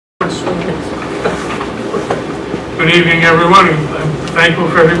Good evening, everyone. I'm thankful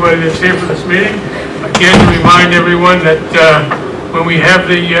for everybody that's here for this meeting. Again, to remind everyone that when we have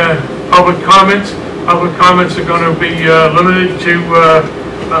the public comments are going to be limited to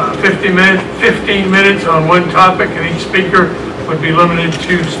 15 minutes on one topic, and each speaker would be limited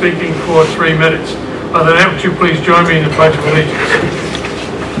to speaking for 3 minutes. Other than that, would you please join me in the Pledge of Allegiance?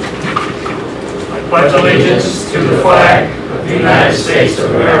 I pledge allegiance to the flag of the United States of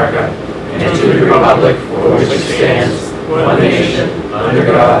America and to the republic for which it stands, one nation, under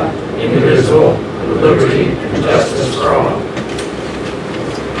God, indivisible, with liberty and justice for all.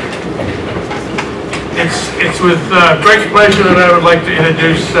 It's with great pleasure that I would like to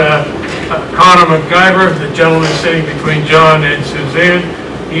introduce Connor MacGyver, the gentleman sitting between John and Suzanne.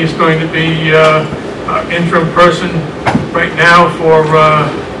 He is going to be interim person right now for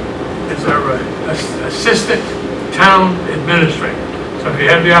as our assistant town administrator. So if you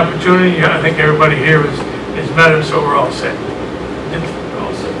have the opportunity, I think everybody here is met him, so we're all set.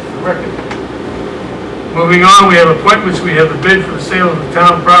 All set for the record. Moving on, we have appointments. We have the bid for the sale of the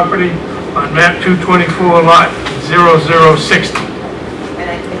town property on map 224 lot 0060. And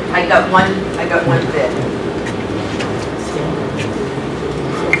I got one bid.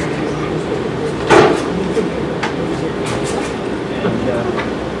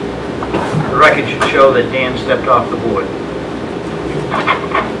 The record should show that Dan stepped off the board.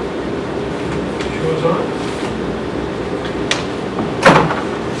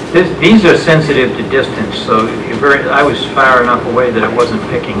 These are sensitive to distance, so I was far enough away that it wasn't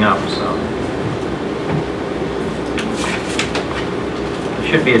picking up, so. There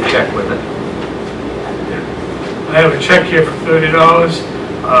should be a check with it. I have a check here for $30.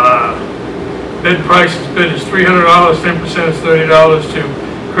 Bid price is $300, 10% is $30 to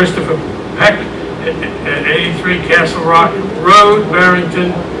Christopher Peck at 83 Castle Rock Road,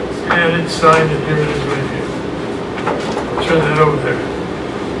 Barrington, and it's signed, and here it is right here. Turn that over there.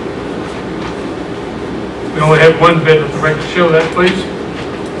 We only have one bid. Let the record show that, please.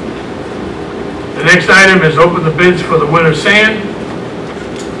 The next item is open the bids for the winter sand.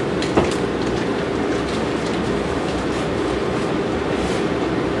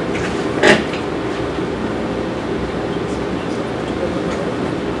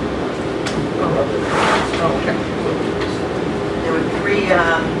 There were three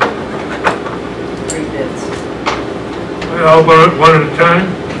bids. I'll go one at a time.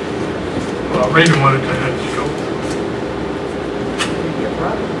 Well, I'll read them one at a time.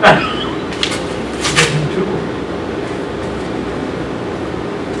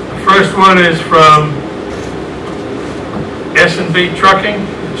 The first one is from S&B Trucking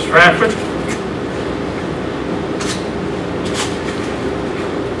in Stratford.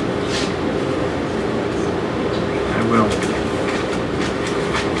 I will.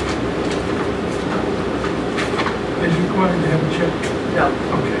 Is it required to have a check? No.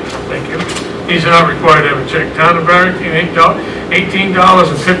 Okay, thank you. These are not required to have a check. Town of Barrington,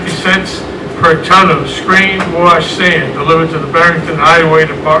 $18.50 per ton of screen wash sand delivered to the Barrington Highway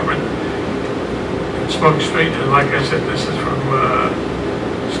Department in Smoke Street. And like I said, this is from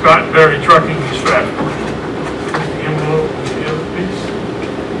Scott Berry Trucking in Stratford. The envelope is the other piece.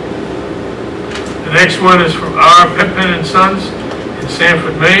 The next one is from R. Pittman and Sons in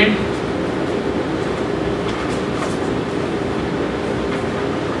Sanford, Maine.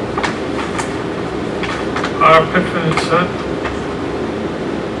 R. Pittman and Sons.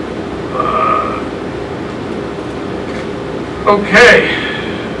 Okay,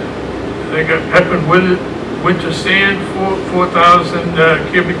 they got Pepin winter sand, 4,000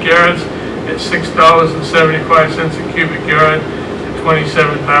 cubic yards at $6.75 a cubic yard at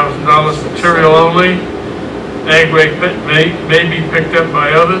 $27,000. Material only. Ag may be picked up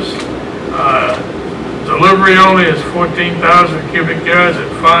by others. Delivery only is 14,000 cubic yards at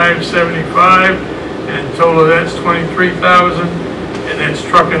 $5.75, and total of that's 23,000, and that's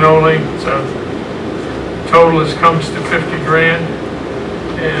trucking only. So total comes to 50 grand.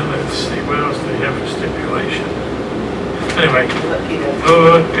 And let's see, what else do they have for stipulation? Anyway,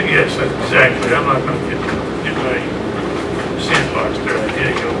 yes, exactly. I'm not going to get my sandbox dirty.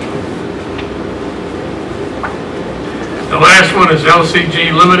 There you go. The last one is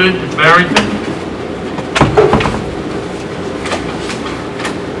LCG Limited in Barrington.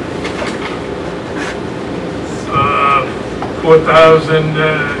 Uh, 4,000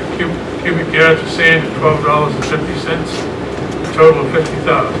 cubic yards of sand at $12.50, a total of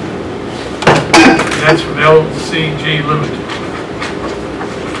 50,000. That's from LCG Limited.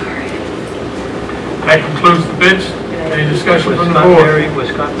 That concludes the bids. Any discussion from the board? Was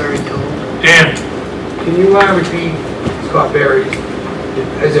Scott Berry told? Dan? Can you repeat Scott Berry's?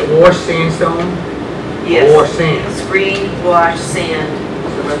 Is it washed sandstone? Yes. Or sand? Screen, wash, sand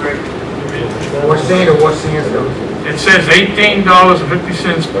delivered. Or sand or wash sandstone? It says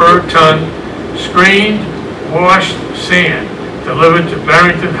 $18.50 per ton, screened, washed sand, delivered to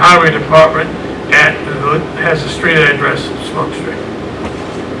Barrington Highway Department at, has a street address, Smoke Street.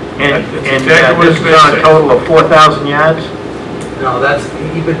 And That's and exactly what this it's is on a been total of 4,000 yards? No, that's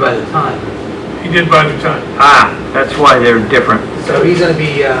even by the ton. He did by the ton. Ah, that's why they're different. So he's gonna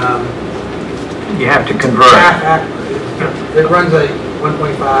be, You have to convert. it runs like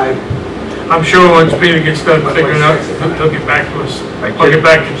 1.5. I'm sure once Peter gets done figuring out, he'll get back to us. Right, I'll get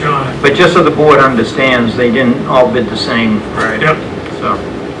back to John. But just so the board understands, they didn't all bid the same. Right. Yep.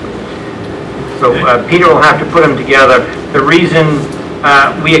 So Peter will have to put them together. The reason,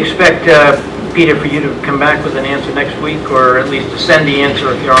 we expect, Peter, for you to come back with an answer next week, or at least to send the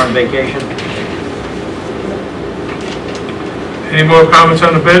answer if you're on vacation. Any more comments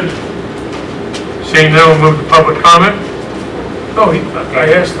on the bid? Seeing none, we'll move to public comment. Oh,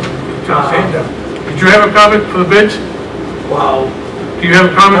 I asked him, John's hand down. Did you have a comment for the bids? Wow. Do you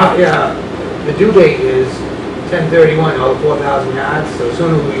have a comment? Yeah, the due date is 10/31, all 4,000 yards, so the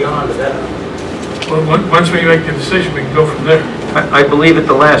sooner we on, the better. Well, once we make the decision, we can go from there. I believe at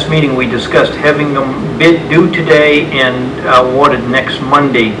the last meeting, we discussed having them bid due today and awarded next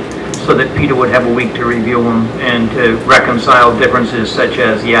Monday, so that Peter would have a week to review them and to reconcile differences such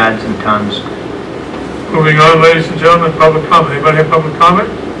as yards and tons. Moving on, ladies and gentlemen, public comment. Anybody have public comment?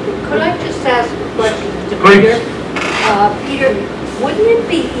 Could I just ask a question to Please. Peter? Peter, wouldn't it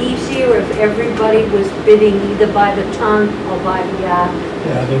be easier if everybody was bidding either by the ton or by the yard?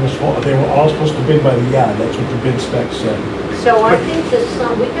 Yeah, they were all supposed to bid by the yard, that's what the bid spec said. So I think there's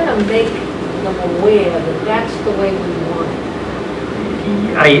some, we gotta make them aware that that's the way we want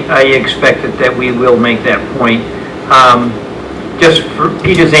it. I expected that we will make that point. Just for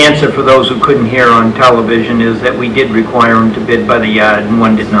Peter's answer for those who couldn't hear on television is that we did require them to bid by the yard and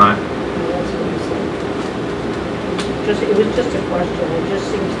one did not. That's what he said. It was just a question, it just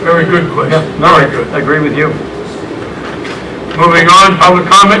seems to Very me- good question. No, I Very good. agree with you. Moving on, public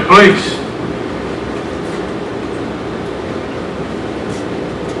comment, please.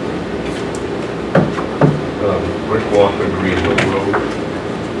 Rick Walker, Green Hill Road.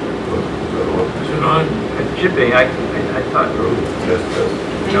 Is it on? It should be, I thought. Yes,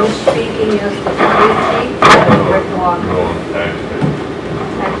 Are you speaking as the fire chief or Rick Walker? no, I'm actually,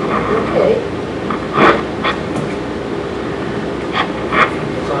 Okay.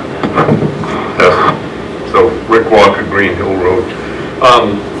 yes. So Rick Walker, Green Hill Road.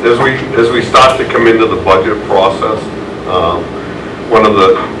 As we start to come into the budget process, one of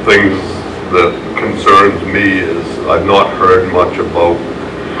the things that concerns me is I've not heard much about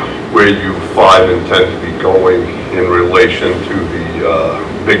where you five intend to be going in relation to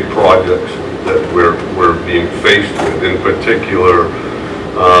the big projects that we're being faced with. In particular,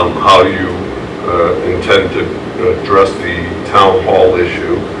 how you intend to address the town hall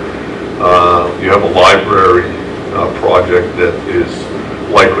issue. You have a library project that is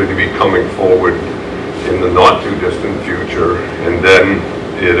likely to be coming forward in the not too distant future, and then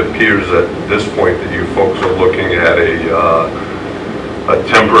it appears at this point that you folks are looking at a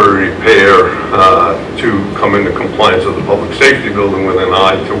temporary repair to come into compliance with the public safety building with an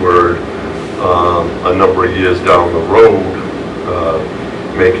eye toward a number of years down the road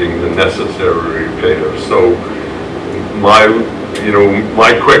making the necessary repairs. So my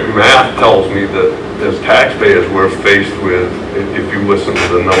quick math tells me that as taxpayers we're faced with, if you listen to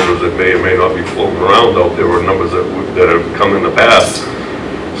the numbers that may or may not be floating around out there, or numbers that have come in the past,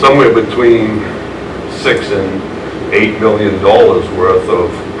 somewhere between $6 and $8 million worth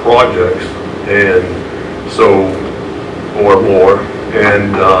of projects, and so, or more,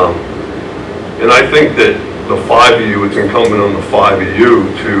 and I think that the five of you, it's incumbent on the five of you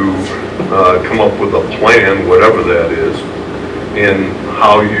to come up with a plan, whatever that is, and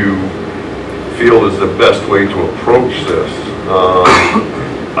how you feel is the best way to approach this.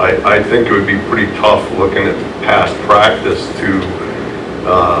 I think it would be pretty tough looking at past practice to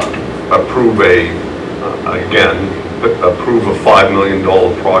approve approve a $5 million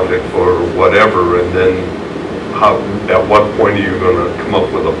project for whatever, and then at what point are you going to come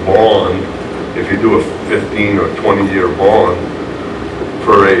up with a bond? If you do a 15 or 20 year bond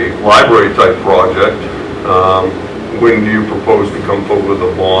for a library type project, when do you propose to come forward with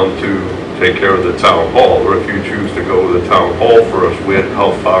a bond to take care of the town hall? Or if you choose to go with the town hall first,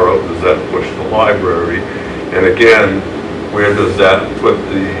 how far out does that push the library? And again, where does that put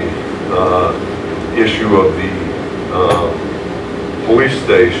the issue of the police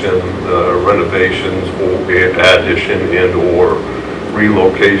station renovations or addition and or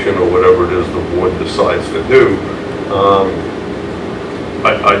relocation or whatever it is the board decides to do.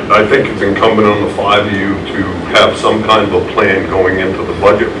 I think it's incumbent on the five of you to have some kind of a plan going into the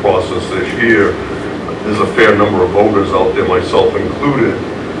budget process this year. There's a fair number of voters out there, myself included,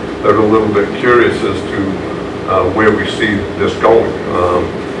 that are a little bit curious as to where we see this going.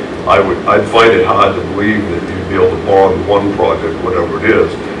 I'd find it hard to believe that you'd be able to bond one project, whatever it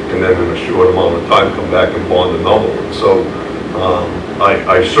is, and then in a short amount of time come back and bond another one. So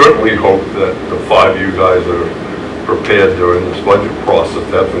I certainly hope that the five of you guys are prepared during this budget process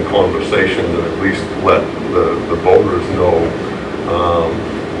to have some conversation and at least let the voters know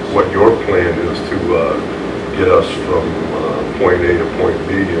what your plan is to get us from point A to point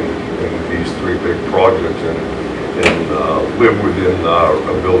B in these three big projects and live within our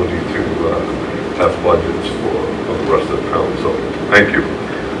ability to have budgets for the rest of the town. So thank you.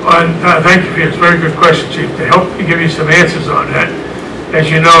 Thank you for your very good question, Chief. To help me give you some answers on that, as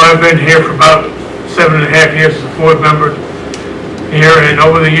you know, I've been here for about 7.5 years as a board member here, and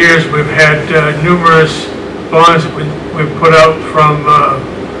over the years we've had numerous bonds that we've put out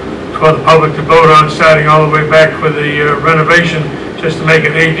for the public to vote on, starting all the way back for the renovation, just to make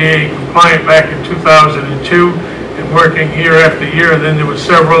it ADA compliant back in 2002, and working year after year. And then there were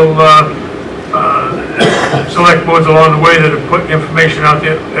several select boards along the way that have put information out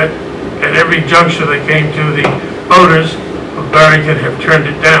there at every juncture they came to. The voters of Barrington have turned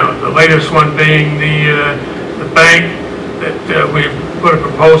it down. The latest one being the bank that we put a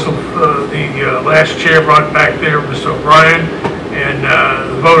proposal, the last chair brought back there, Mr. O'Brien, and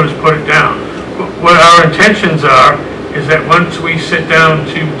the voters put it down. What our intentions are is that once we sit down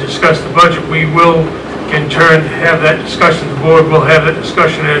to discuss the budget, we will in turn have that discussion. The board will have that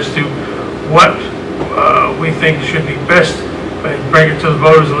discussion as to what we think should be best, and bring it to the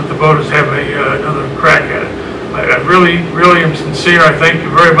voters and let the voters have another crack at it. I really am sincere. I thank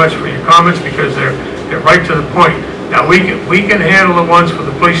you very much for your comments because they're right to the point. Now we can handle the ones for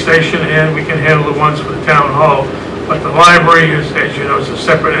the police station and we can handle the ones for the town hall, but the library is, as you know, is a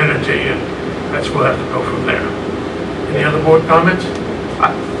separate entity, and we'll have to go from there. Any other board comments?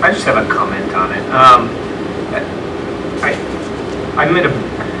 I just have a comment on it. I'm at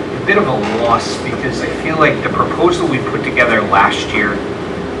a bit of a loss because I feel like the proposal we put together last year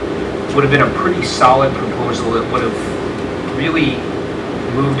would have been a pretty solid proposal. It would have really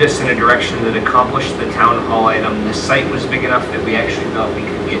moved us in a direction that accomplished the town hall item. The site was big enough that we actually thought we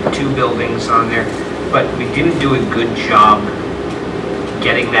could get 2 buildings on there, but we didn't do a good job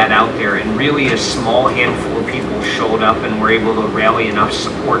getting that out there, and really a small handful of people showed up and were able to rally enough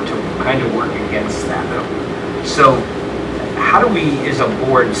support to kind of work against that. So how do we as a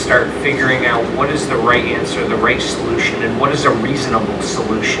board start figuring out what is the right answer, the right solution, and what is a reasonable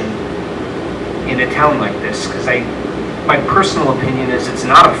solution in a town like this? Because my personal opinion is it's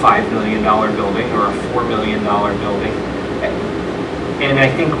not a $5 million building or a $4 million building, and I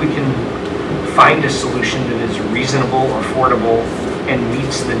think we can find a solution that is reasonable, affordable, and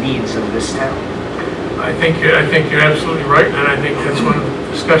meets the needs of this town. I think you're absolutely right, and I think that's one of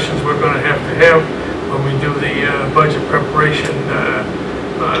the discussions we're going to have when we do the budget preparation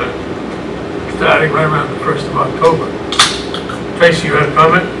starting right around the 1st of October. Tracy, you had a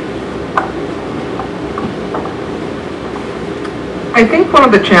comment? I think one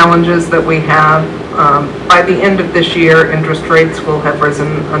of the challenges that we have, by the end of this year, interest rates will have risen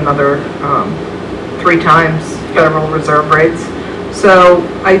another 3 times Federal Reserve rates. So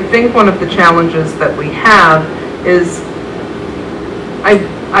I think one of the challenges that we have is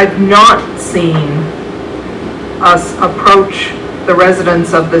I've not seen us approach the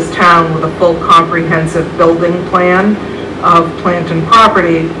residents of this town with a full comprehensive building plan of plant and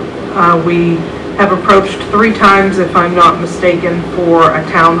property. We have approached 3 times, if I'm not mistaken, for a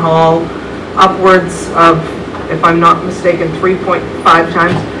town hall, upwards of, if I'm not mistaken, 3.5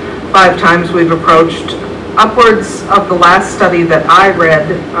 times. 5 times we've approached. Upwards of the last study that I read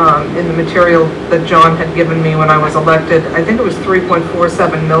in the material that John had given me when I was elected, I think it was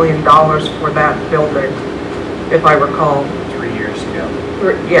 $3.47 million for that building, if I recall. 3 years ago.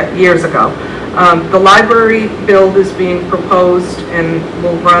 Yeah, years ago. The library build is being proposed and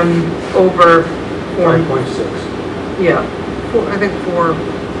will run over 5.6. Yeah, I think 4.6.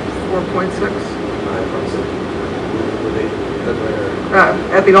 5.6.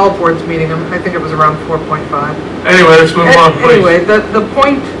 At the all boards meeting, I think it was around 4.5. Anyway, let's move on, please. Anyway,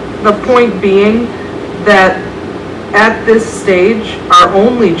 the point being that at this stage, our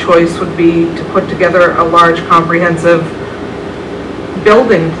only choice would be to put together a large comprehensive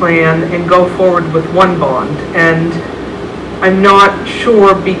building plan and go forward with one bond. And I'm not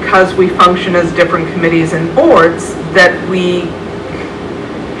sure, because we function as different committees and boards, that we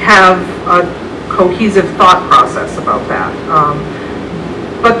have a cohesive thought process about that.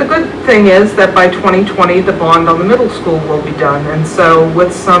 But the good thing is that by 2020, the bond on the middle school will be done. And so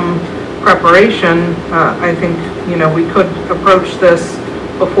with some preparation, I think, we could approach this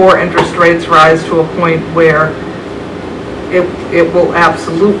before interest rates rise to a point where it will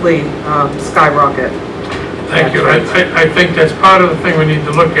absolutely skyrocket. Thank you. I think that's part of the thing we need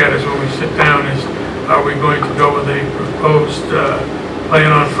to look at is when we sit down is, are we going to go with a proposed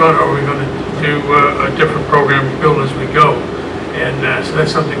plan on front, or are we going to do a different program build as we go? And so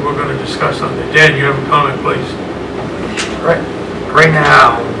that's something we're going to discuss on the. Dan, you have a comment, please? Right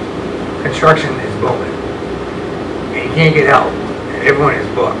now, construction is booming. And you can't get help. And everyone is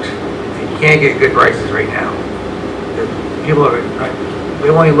booked. And you can't get good prices right now. People are, they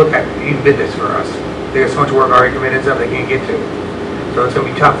won't even look at, even bid this for us. They got so much work already committed and stuff they can't get to. So it's going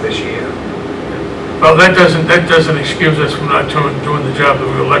to be tough this year. Well, that doesn't excuse us from not doing the job that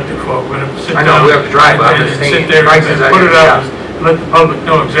we were elected for. We're going to sit down. I know, we have to drive, but I'm and just sit saying, there prices and are put it gonna be out, and let the public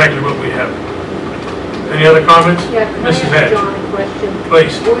know exactly what we have. Any other comments? Yeah, can I Mrs. ask Hatch, John a question?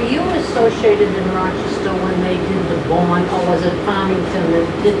 please. Were you associated in Rochester when they did the bond, or was it Farmington that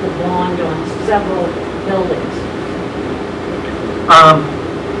did the bond on several buildings?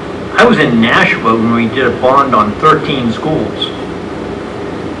 I was in Nashua when we did a bond on 13 schools.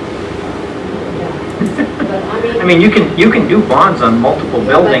 But I mean, you can do bonds on multiple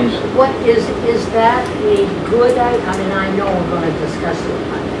buildings. What is that a good idea? I mean, I know we're going to discuss it,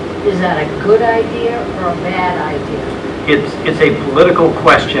 but is that a good idea or a bad idea? It's a political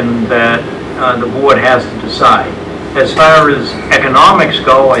question that the board has to decide. As far as economics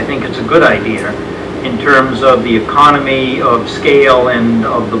go, I think it's a good idea in terms of the economy of scale and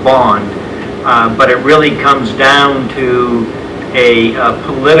of the bond. But it really comes down to a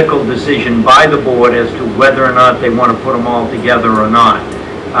political decision by the board as to whether or not they want to put them all together or not.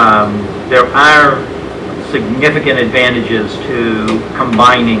 There are significant advantages to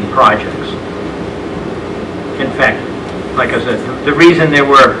combining projects. In fact, like I said, the reason there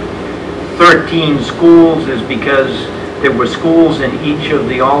were 13 schools is because there were schools in each of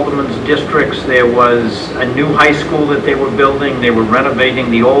the aldermen's districts. There was a new high school that they were building. They were renovating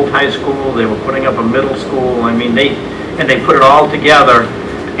the old high school. They were putting up a middle school. I mean, they put it all together.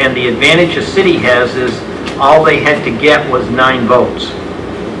 And the advantage the city has is all they had to get was 9 votes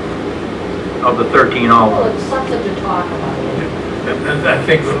of the 13 Well, aldermen. it's something to talk about, And I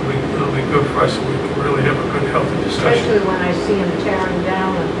think it'll be good for us, and we can really have a good, healthy discussion. especially when I see them tearing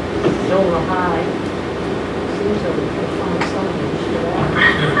down Dover High. Seems like they found something to do that.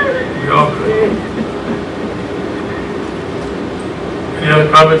 We all could. Any other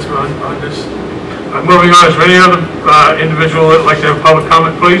comments on this? Moving on, is there any other individual that would like to have public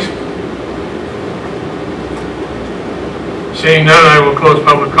comment, please? Seeing none, I will close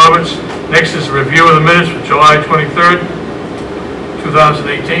public comments. Next is a review of the minutes for July 23rd,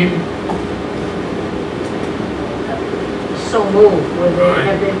 2018. So moved. Were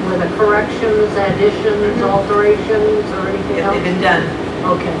the corrections, additions, alterations, or anything If else? they've been done.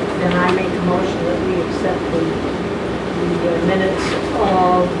 Okay, then I make a motion that we accept the minutes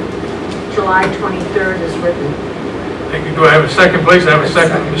of July 23rd as written. Thank you. Do I have a second, please? I have a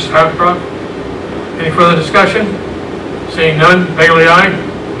second, Mrs. Hardcroft. Any further discussion? Seeing none, Bailey, aye.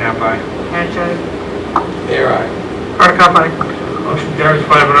 Nap aye. Hatch, aye. There are. Hardikoff, aye. Motion carries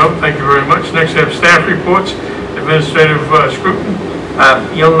 5-0. Thank you very much. Next, we have staff reports, administrative scrutiny.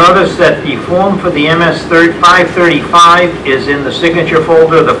 You'll notice that the form for the MS 535 is in the signature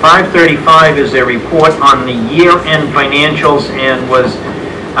folder. The 535 is a report on the year-end financials and was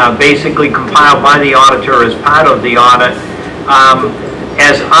basically compiled by the auditor as part of the audit.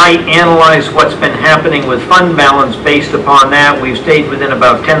 As I analyze what's been happening with fund balance based upon that, we've stayed within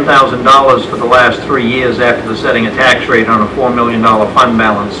about $10,000 for the last 3 years after the setting a tax rate on a $4 million fund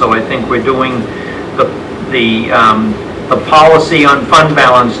balance. So I think we're doing the policy on fund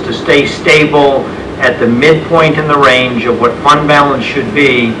balance to stay stable at the midpoint in the range of what fund balance should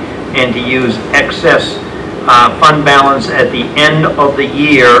be, and to use excess fund balance at the end of the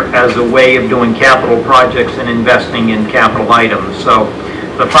year as a way of doing capital projects and investing in capital items. So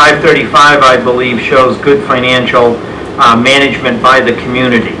the 535, I believe, shows good financial management by the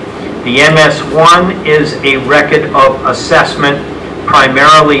community. The MS1 is a record of assessment,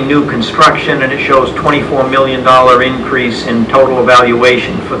 primarily new construction, and it shows $24 million increase in total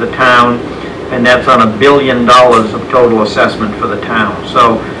evaluation for the town, and that's on $1 billion of total assessment for the town.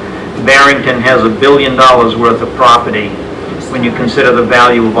 So Barrington has $1 billion worth of property when you consider the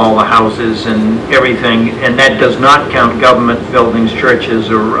value of all the houses and everything, and that does not count government buildings, churches,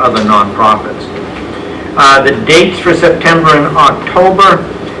 or other nonprofits. The dates for September and October,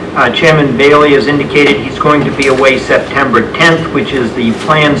 Chairman Bailey has indicated he's going to be away September 10th, which is the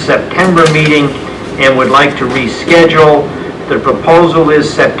planned September meeting, and would like to reschedule. The proposal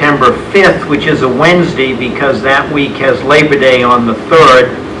is September 5th, which is a Wednesday, because that week has Labor Day on the 3rd,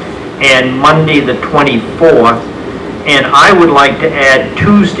 and Monday the 24th. And I would like to add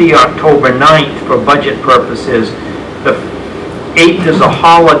Tuesday, October 9th for budget purposes. The 8th is a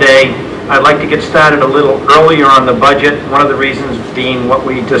holiday. I'd like to get started a little earlier on the budget. One of the reasons being what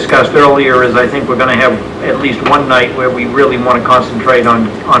we discussed earlier is I think we're going to have at least one night where we really want to concentrate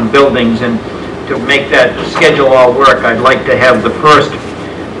on buildings, and to make that schedule all work, I'd like to have the first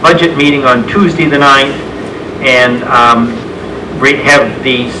budget meeting on Tuesday the 9th, and have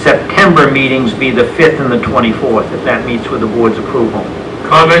the September meetings be the 5th and the 24th, if that meets with the board's approval.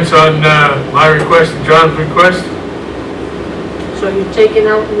 Comments on my request and John's request? So you've taken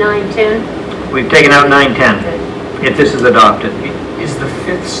out 9/10? We've taken out 9/10, if this is adopted. Is the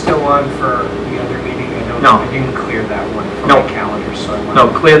 5th still on for the other meeting? I know No. I didn't clear that one from No. my calendar, so I wanted... No,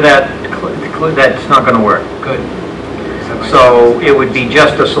 clear that, that's not going to work. Good. So it would be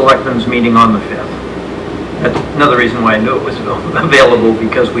just a selectmen's meeting on the 5th. That's another reason why I knew it was available,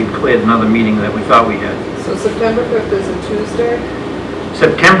 because we'd cleared another meeting that we thought we had. So September 5th is a Tuesday?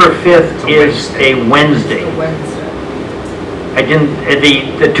 September 5th is a Wednesday. A Wednesday. I didn't,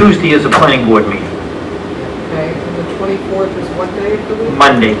 the Tuesday is a planning board meeting. Okay, and the 24th is what day of the week?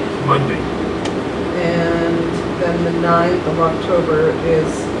 Monday. Monday. And then the 9th of October is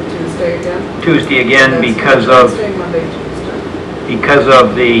a Tuesday again? Tuesday again, That's because of, Tuesday, Monday, Tuesday. because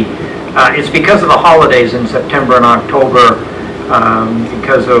of the, it's because of the holidays in September and October,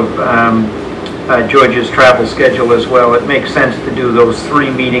 because of George's travel schedule as well. It makes sense to do those 3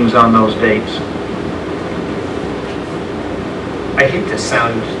 meetings on those dates. I hate to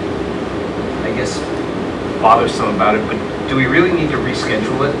sound, I guess, bothersome about it, but do we really need to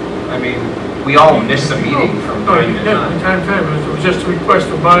reschedule it? I mean, we all miss a meeting from No, time you to didn't, time. from time to time. It was just a request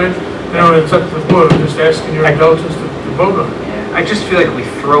of mine. You know, it's up to the board. I'm just asking your indulgence to vote on it. I just feel like we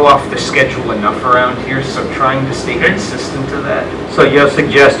throw off the schedule enough around here, so trying to stay consistent to that. So you're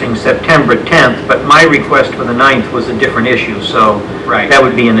suggesting September 10th, but my request for the 9th was a different issue, so Right. that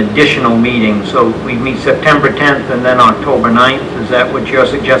would be an additional meeting. So we meet September 10th and then October 9th. Is that what you're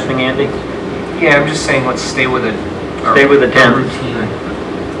suggesting, Andy? Yeah, I'm just saying, let's stay with it. Stay with the 10th. Routine.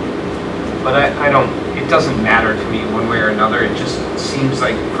 But I don't, it doesn't matter to me one way or another. It just seems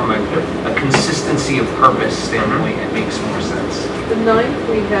like from a consistency of purpose standpoint, it makes more sense. The 9th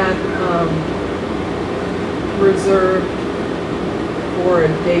we had reserved for a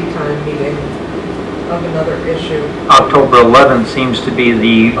daytime meeting of another issue. October 11th seems to be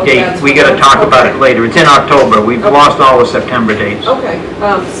the Oh, date. that's We got to correct. talk about it Okay. later. It's in October. We've Okay. lost all the September dates. Okay,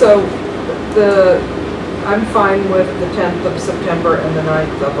 so I'm fine with the 10th of September and the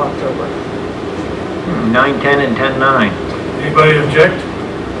 9th of October. 9/10 and 10/9. Anybody object?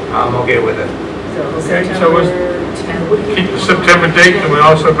 I'm okay with it. Okay, so we'll keep the September date, and we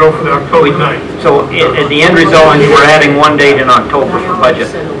also go for the October 9th. So at the end result, we're adding one date in October for budget.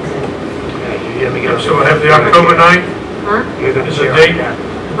 Yeah, you let me get So we'll have the October 9th Huh? You're the as a chair. date,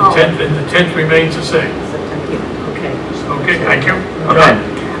 and the 10th remains the same. Okay. Okay, thank you. Okay.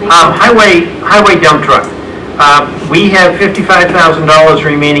 Highway dump truck. We have $55,000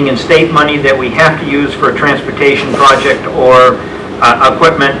 remaining in state money that we have to use for a transportation project or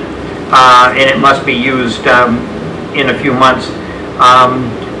equipment, and it must be used in a few months.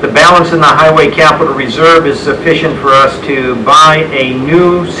 The balance in the highway capital reserve is sufficient for us to buy a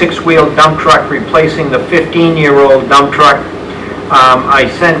new 6-wheel dump truck replacing the 15-year-old dump truck. I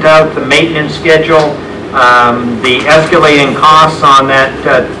sent out the maintenance schedule, the escalating costs on that,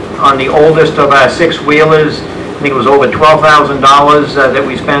 on the oldest of our 6-wheelers. I think it was over $12,000 that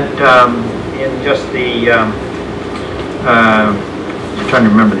we spent in just the, I'm trying to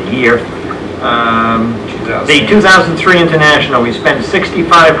remember the year. The 2003 International, we spent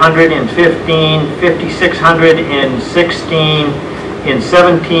 $6,500 in 15, $5,600 in 16. In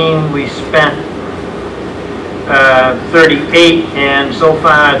 17, we spent 38, and so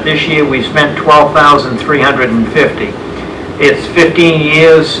far this year we spent $12,350. It's 15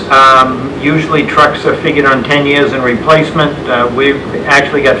 years. Usually trucks are figured on 10 years in replacement. We've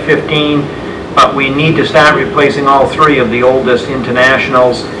actually got 15, but we need to start replacing all 3 of the oldest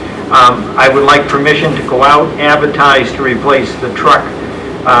Internationals. I would like permission to go out, advertise to replace the truck.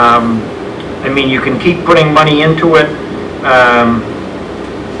 I mean, you can keep putting money into it,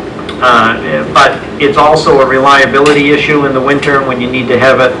 but it's also a reliability issue in the winter when you need to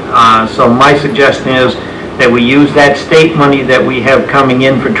have it. So my suggestion is that we use that state money that we have coming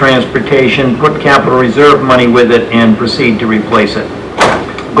in for transportation, put capital reserve money with it, and proceed to replace it.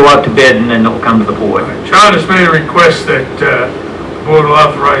 go out to bid and then it'll come to the board. John has made a request that the board will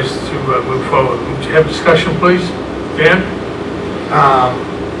authorize to move forward. Would you have discussion, please? Dan?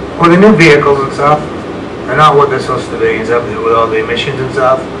 With the new vehicles and stuff, they're not what they're supposed to be and stuff, with all the emissions and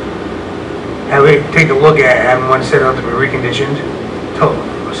stuff. And we take a look at having one set up to be reconditioned,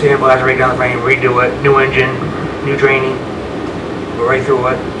 sandblast right down the frame, redo it, new engine, new training, go right through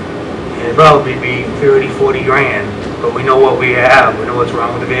it. And it'd probably be 30, 40 grand, but we know what we have, we know what's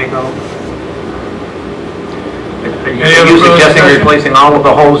wrong with the vehicle. Are you suggesting replacing all of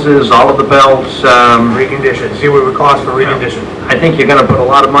the hoses, all of the belts? Recondition, see what it would cost for recondition. I think you're gonna put a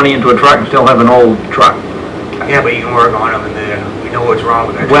lot of money into a truck and still have an old truck. Yeah, but you can work on them and we know what's wrong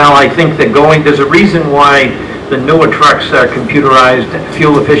with that. Well, I think that there's a reason why the newer trucks are computerized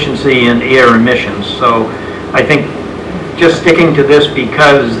fuel efficiency and air emissions. So I think just sticking to this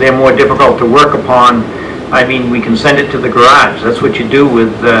because they're more difficult to work upon, I mean, we can send it to the garage. That's what you do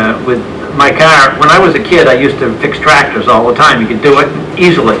with my car. When I was a kid, I used to fix tractors all the time. You could do it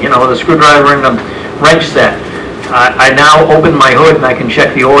easily, with a screwdriver and a wrench set. I now open my hood and I can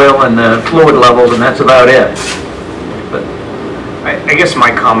check the oil and the fluid levels, and that's about it. But I guess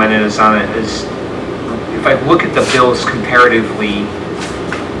my comment on it is, if I look at the bills comparatively,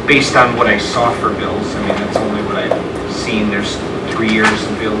 based on what I saw for bills, I mean, that's only what I've seen. There's 3 years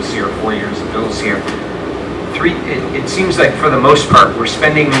of bills here, 4 years of bills here. It seems like for the most part, we're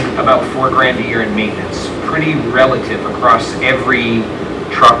spending about $4 grand a year in maintenance. Pretty relative across every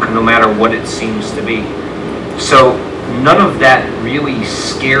truck, no matter what it seems to be. So none of that really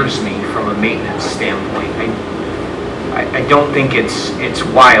scares me from a maintenance standpoint. I don't think it's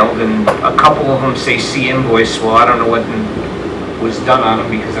wild, and a couple of them say see invoice. Well, I don't know what was done on them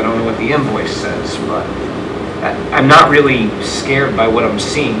because I don't know what the invoice says, but I'm not really scared by what I'm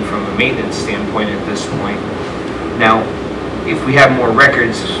seeing from a maintenance standpoint at this point. Now, if we have more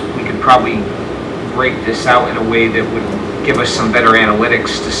records, we could probably break this out in a way that would give us some better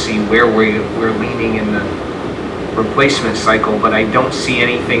analytics to see where we're leaning in the replacement cycle, but I don't see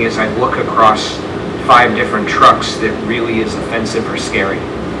anything as I look across 5 different trucks that really is offensive or scary.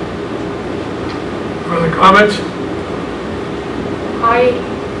 Further comments? I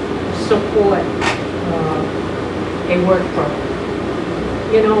support a work truck.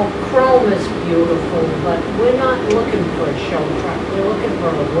 Chrome is beautiful, but we're not looking for a show truck. We're looking for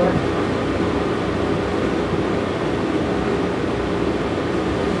a work truck.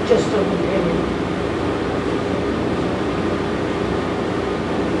 Just an opinion.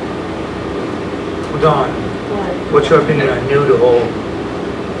 Dawn, what's your opinion on new to old?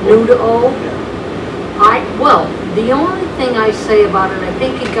 New to old? Well, the only thing I say about it, I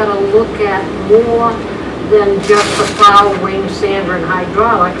think you gotta look at more than just the plow, wing, sander, and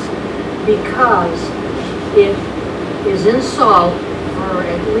hydraulics, because it is in salt for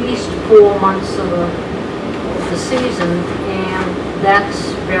at least 4 months of the season, and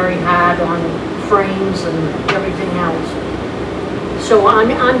that's very hard on frames and everything else. So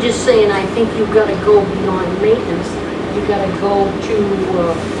I'm just saying, I think you've got to go beyond maintenance. You've got to go to,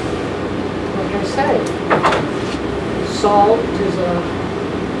 like I said, salt is a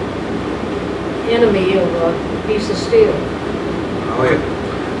enemy of a piece of steel.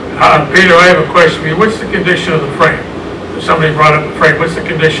 Peter, I have a question for you. What's the condition of the frame? Somebody brought up the frame. What's the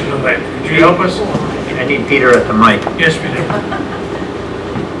condition of that? Could you help us? I need Peter at the mic. Yes, we do.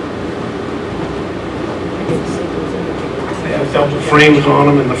 I've dealt with frames on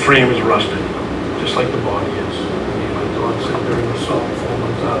them, and the frame is rusted, just like the body is. My dogs sit during the salt 4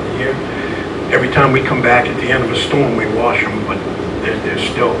 months out of the year. Every time we come back at the end of a storm, we wash them, but they're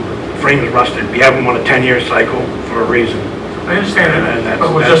still, the frame is rusted. We have them on a 10-year cycle for a reason. I understand And that, that's-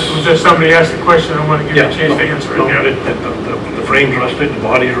 but was just somebody asked the question, I want to give you a chance to answer No, it. the frame's rusted, the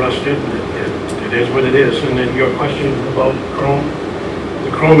body's rusted, it is what it is. And then your question about chrome?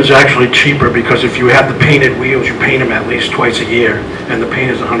 The chrome is actually cheaper because if you have the painted wheels, you paint them at least twice a year, and the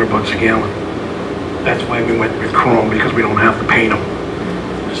paint is $100 a gallon. That's why we went with chrome, because we don't have to paint them.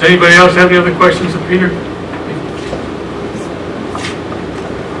 Does anybody else have any other questions of Peter?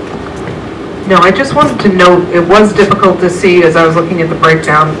 No, I just wanted to note, it was difficult to see as I was looking at the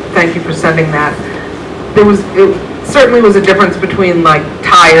breakdown. Thank you for sending that. It certainly was a difference between like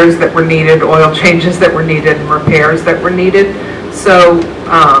tires that were needed, oil changes that were needed, and repairs that were needed. So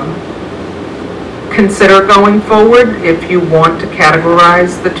consider going forward if you want to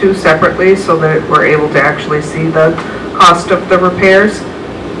categorize the two separately so that we're able to actually see the cost of the repairs.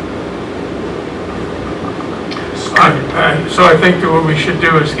 So I think that what we should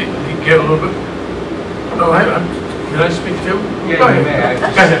do is get a little bit, can I speak too? Yeah, Go you ahead.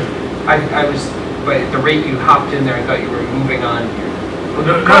 may. Go ahead. I was, but at the rate you hopped in there, I thought you were moving on.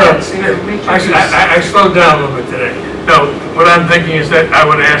 Well, no, Go ahead, Steve, make your use. I slowed down a little bit today. No, what I'm thinking is that I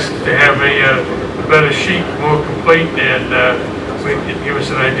would ask to have a better sheet, more complete, and give us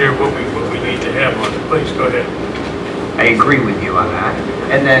an idea of what we need to have on it. Please, go ahead. I agree with you on that.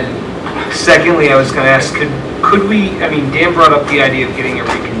 And then, secondly, I was gonna ask, could we, I mean, Dan brought up the idea of getting it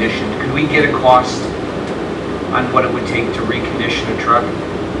reconditioned. Could we get a cost on what it would take to recondition a truck?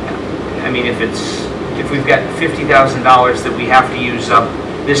 I mean, if we've got $50,000 that we have to use up,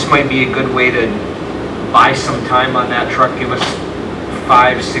 this might be a good way to buy some time on that truck, give us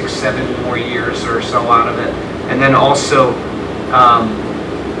 5, 6, 7 more years or so out of it. And then also,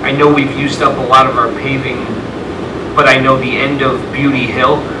 I know we've used up a lot of our paving, but I know the end of Beauty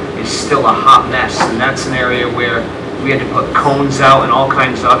Hill is still a hot mess, and that's an area where we had to put cones out and all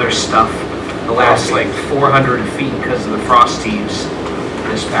kinds of other stuff the last like 400 feet because of the frost heaves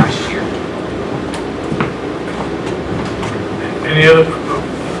this past year. Any other?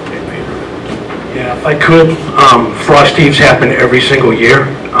 Yeah, if I could, frost heaves happen every single year,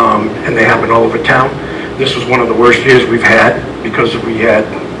 and they happen all over town. This was one of the worst years we've had because we had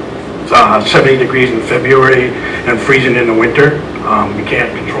 70 degrees in February and freezing in the winter. We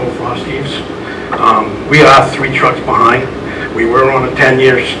can't control frost heaves. We are 3 trucks behind. We were on a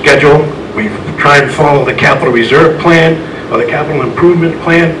 10-year schedule. We've tried to follow the capital reserve plan or the capital improvement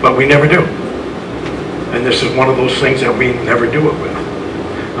plan, but we never do. And this is one of those things that we never do it with.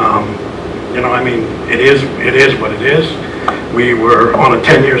 You know, I mean, it is what it is. We were on a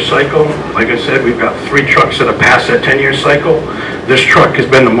 10-year cycle. Like I said, we've got 3 trucks that have passed that 10-year cycle. This truck has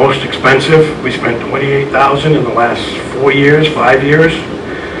been the most expensive. We spent $28,000 in the last 4 years, 5 years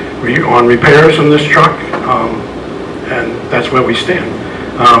on repairs on this truck, and that's where we stand.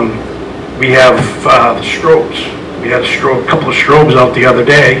 We have the strobes. We had a couple of strobes out the other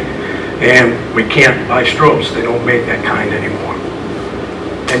day, and we can't buy strobes. They don't make that kind anymore.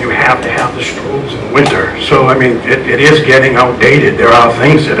 And you have to have the strobes in the winter. So, I mean, it is getting outdated. There are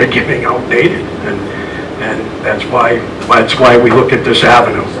things that are getting outdated, and that's why we look at this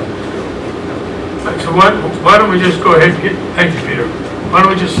avenue. So why don't we just go ahead and thank you, Peter. Why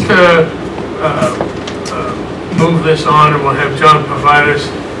don't we just move this on, and we'll have John provide us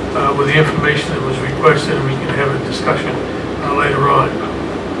with the information that was requested, and we can have a discussion later on.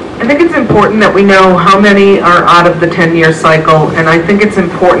 I think it's important that we know how many are out of the 10-year cycle, and I think it's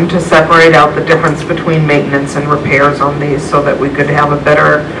important to separate out the difference between maintenance and repairs on these so that we could have a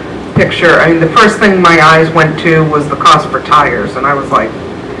better picture. I mean, the first thing my eyes went to was the cost for tires, and I was like,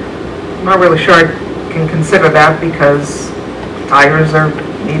 I'm not really sure I can consider that because tires are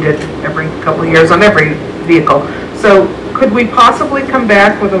needed every couple of years on every vehicle. So could we possibly come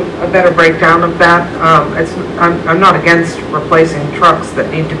back with a better breakdown of that? I'm not against replacing trucks that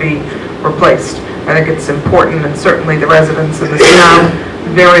need to be replaced. I think it's important, and certainly the residents in this town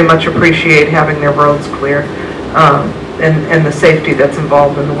very much appreciate having their roads clear, and the safety that's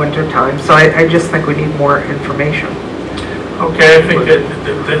involved in the winter time. So I just think we need more information. Okay, I think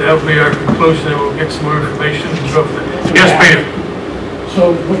that'll be our conclusion, and we'll get some more information and go from there. Yes, Peter?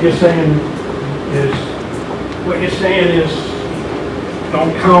 So what you're saying is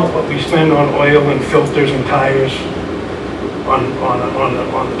don't count what we spend on oil and filters and tires on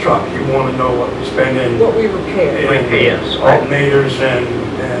the truck. You want to know what we spend in What we repair. Yes. alternators and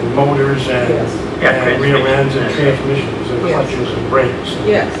motors and rear ends and Yes. transmissions and Yes. clutches and brakes.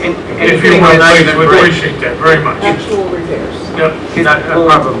 Yes, If you would, please, we appreciate that very much. actual repairs. Yep.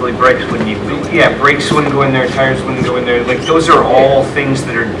 Probably brakes wouldn't even go in. Yeah, brakes wouldn't go in there, tires wouldn't go in there. Like, those are all things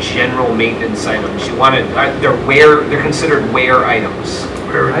that are general maintenance items. You want to, they're considered wear items.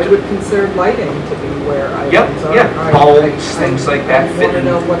 I would consider lighting to be where items Yep, are. yeah, bulbs, things like that I want fit to in.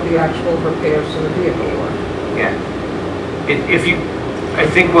 know what the actual repairs to the vehicle were. Yeah. I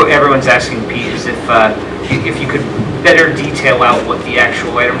think what everyone's asking, Pete, is if you could better detail out what the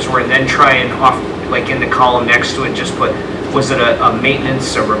actual items were, and then try and like in the column next to it, just put, was it a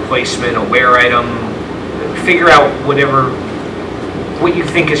maintenance, a replacement, a wear item? Figure out what you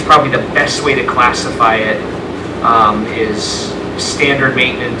think is probably the best way to classify it, is standard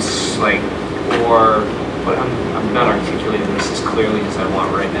maintenance, but I'm not articulating this as clearly as I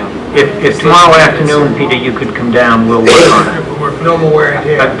want right now. If tomorrow afternoon, Peter, you could come down, we'll work on it. No more wear and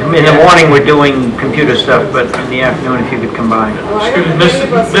tear. In the morning, we're doing computer stuff, but in the afternoon, if you could come by. Excuse me,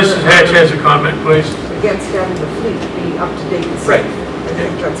 Mrs. Hatch has a comment, please. Against having the fleet be up to date and safe. Right. I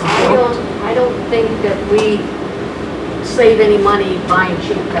think that's I important. don't think that we save any money buying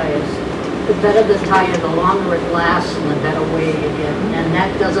cheap tires. The better the tire, the longer it lasts, and the better wear you get. And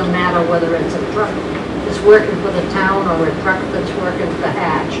that doesn't matter whether it's a truck that's working for the town or a truck that's working for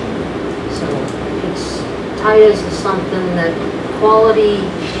Hatch. So tires is something that quality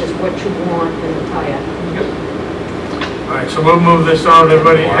is what you want in a tire. All right, so we'll move this on.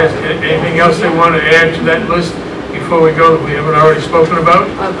 Everybody has anything else they want to add to that list before we go that we haven't already spoken about?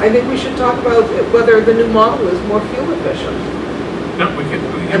 I think we should talk about whether the new model is more fuel efficient. No, we can.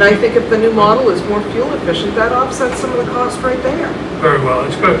 And I think if the new model is more fuel efficient, that offsets some of the cost right there. Very well,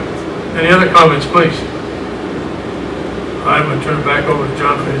 that's good. Any other comments, please? I'm going to turn it back over to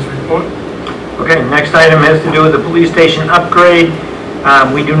John for his report. Okay, next item has to do with the police station upgrade.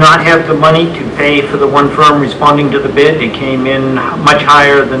 We do not have the money to pay for the one firm responding to the bid. It came in much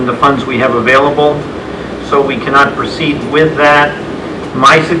higher than the funds we have available, so we cannot proceed with that.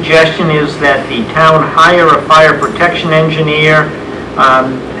 My suggestion is that the town hire a fire protection engineer,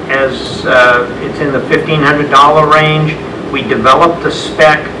 as it's in the $1,500 range. We develop the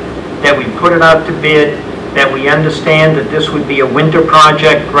spec, that we put it out to bid, that we understand that this would be a winter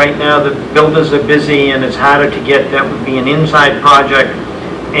project. Right now, the builders are busy and it's harder to get. That would be an inside project.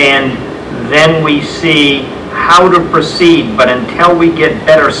 And then we see how to proceed, but until we get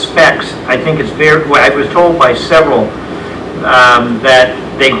better specs, I think it's very, well, I was told by several that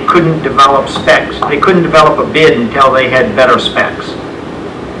they couldn't develop specs. They couldn't develop a bid until they had better specs.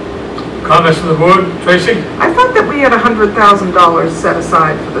 Comments from the board? Tracy? I thought that we had $100,000 set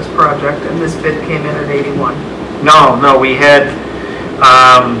aside for this project, and this bid came in at 81. No, we had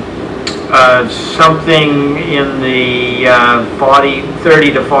something in the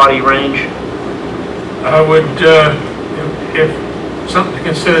 30 to 40 range. I would, if something to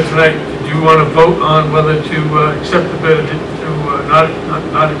consider tonight, do you want to vote on whether to accept the bid or to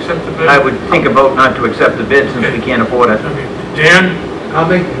not accept the bid? I would think about not to accept the bid since we can't afford it. Okay. Dan? I'll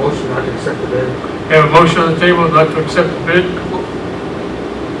make the motion not to accept the bid. We have a motion on the table not to accept the bid.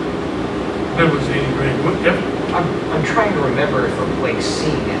 Bid was 80 grand. What, yep. I'm trying to remember if Blake's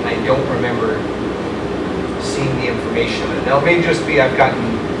seen it, and I don't remember seeing the information. Now, it may just be I've gotten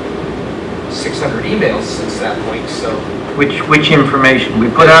 600 emails since that point, so. Which information? We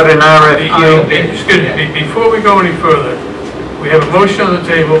put out an RFQ. Excuse me, before we go any further, we have a motion on the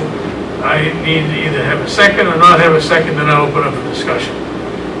table. I need to either have a second or not have a second, then I'll open up for discussion.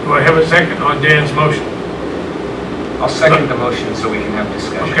 Do I have a second on Dan's motion? I'll second the motion so we can have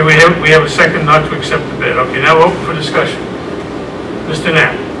discussion. Okay, we have a second not to accept the bid. Okay, now open for discussion. Mr.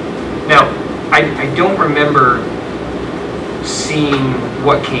 Knapp. Now, I don't remember seeing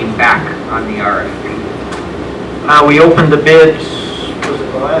what came back on the RFP. We opened the bids, was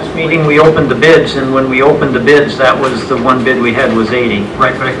it the last meeting? We opened the bids, and when we opened the bids, that was the one bid we had was 80.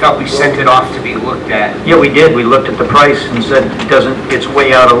 Right, but I thought we sent it off to be looked at. Yeah, we did. We looked at the price and said it's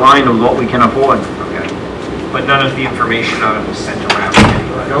way out of line of what we can afford. Okay. But none of the information on it was sent around.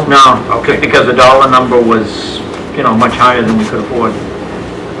 No, because the dollar number was, much higher than we could afford.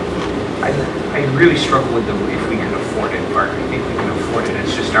 I really struggle with if we can afford it part. I think we can afford it.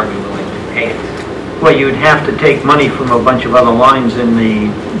 It's just, are we willing to pay it? Well, you'd have to take money from a bunch of other lines in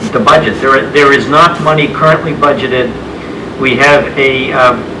the budget. There is not money currently budgeted. We have a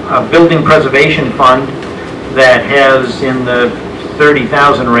building preservation fund that has in the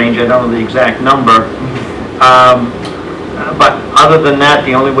 30,000 range. I don't know the exact number. But other than that,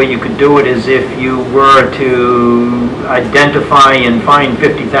 the only way you could do it is if you were to identify and find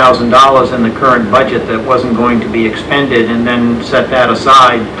 $50,000 in the current budget that wasn't going to be expended and then set that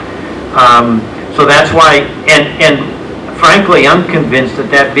aside. So that's why, and frankly, I'm convinced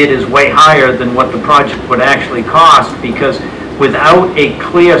that bid is way higher than what the project would actually cost, because without a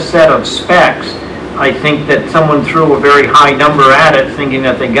clear set of specs, I think that someone threw a very high number at it, thinking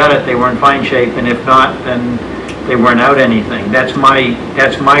that they got it, they were in fine shape, and if not, then they weren't out anything. That's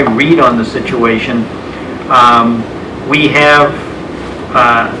my read on the situation. We have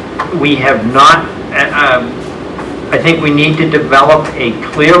not. I think we need to develop a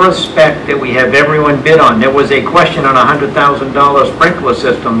clearer spec that we have everyone bid on. There was a question on a $100,000 sprinkler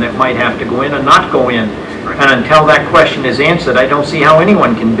system that might have to go in or not go in. And until that question is answered, I don't see how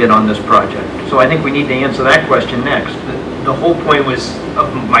anyone can bid on this project. So I think we need to answer that question next. The whole point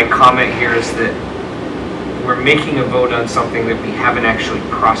of my comment here is that we're making a vote on something that we haven't actually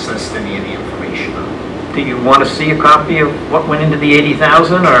processed any of the information on. Do you want to see a copy of what went into the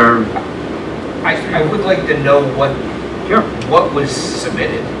 80,000, or? I would like to know what was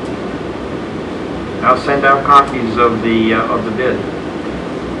submitted. I'll send out copies of the bid.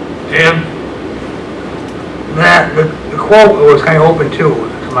 Dan? The quote was kind of open too,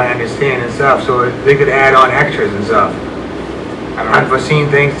 to my understanding and stuff, so they could add on extras and stuff. Unforeseen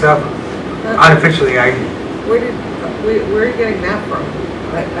things, stuff. Unofficially, Where are you getting that from?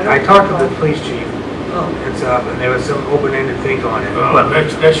 I talked to the police chief Oh. and stuff, and there was some open-ended things on it. Well,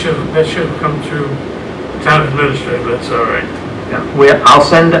 that should have come through town administrator, but that's all right. I'll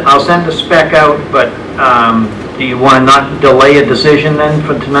send a spec out, but do you want to not delay a decision then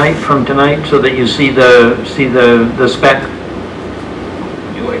from tonight, so that you see the spec?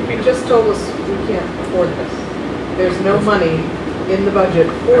 You like me You to? just told us we can't afford this. There's no money in the budget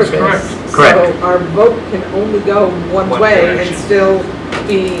for That's this. correct. Correct. So our vote can only go one One way and direction. still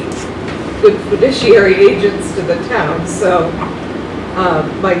be good fiduciary agents to the town. So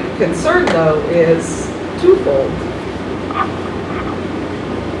my concern though is twofold.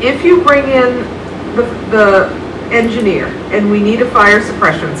 If you bring in the engineer and we need a fire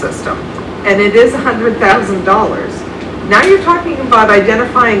suppression system and it is $100,000, now you're talking about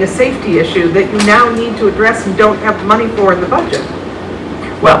identifying a safety issue that you now need to address and don't have the money for in the budget.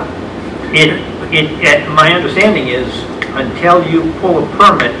 Well, my understanding is, until you pull a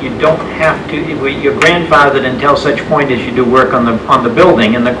permit, you don't have to, you're grandfathered until such point as you do work on the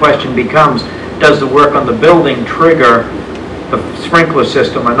building, and the question becomes, does the work on the building trigger the sprinkler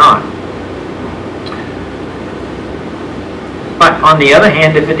system or not? But on the other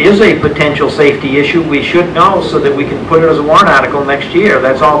hand, if it is a potential safety issue, we should know so that we can put it as a warrant article next year.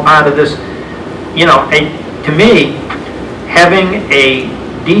 That's all part of this, to me, having a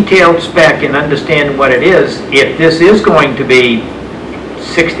detailed spec and understanding what it is, if this is going to be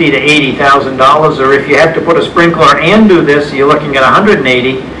 $60,000 to $80,000, or if you have to put a sprinkler and do this, you're looking at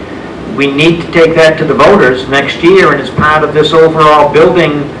 $180,000, we need to take that to the voters next year, and it's part of this overall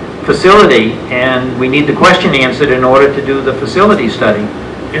building facility, and we need the question answered in order to do the facility study.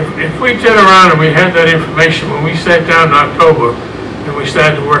 If we turn around and we had that information when we sat down in October and we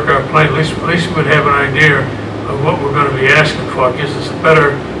started to work our plan, at least we would have an idea of what we're going to be asking for. It gives us a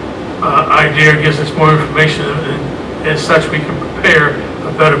better idea, gives us more information, and as such we can prepare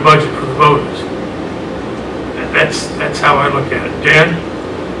a better budget for the voters. That's how I look at it. Dan,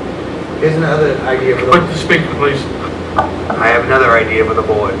 Here's another idea for put the, the speaker, please. I have another idea for the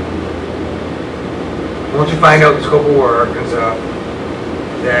board. Once you find out the scope of work and stuff,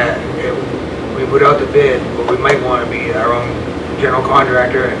 we put out the bid, but we might want to be our own general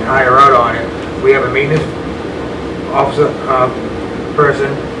contractor and hire out on it. We have a maintenance officer,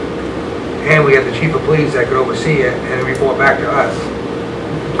 person, and we have the chief of police that could oversee it and report back to us.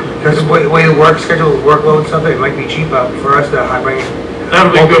 Because the way the work schedule, workload and stuff, it might be cheaper for us to bring.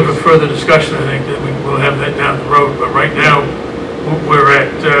 That'll be good for further discussion. I think that we will have that down the road, but right now we're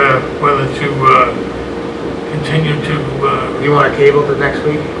at whether to continue to. You want a cable to next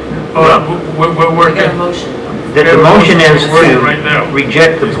week? We're We working. got a motion. The motion is We're working right now. to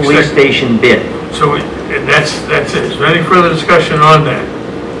reject the police station bid. So and that's it. Is there any further discussion on that?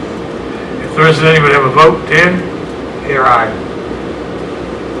 If there isn't, anybody have a vote? Dan? Here, aye.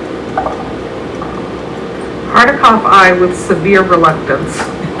 Hardikoff, aye, with severe reluctance.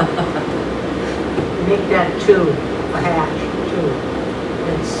 Make that 2, a hatch,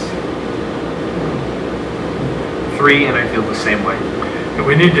 2. It's, 3, and I feel the same way. And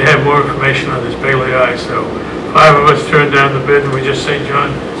we need to have more information on this Bailey Eye, so 5 of us turned down the bid, and we just say, John,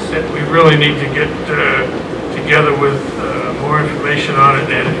 that we really need to get together with more information on it,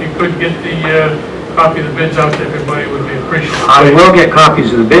 and if you could get the copy of the bids out to everybody, would be appreciated. I will get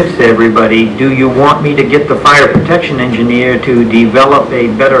copies of the bids to everybody. Do you want me to get the fire protection engineer to develop a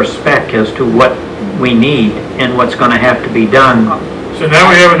better spec as to what we need and what's going to have to be done? So now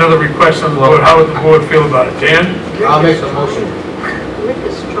we have another request on the board. How would the board feel about it? Dan? I'll make the motion. Rick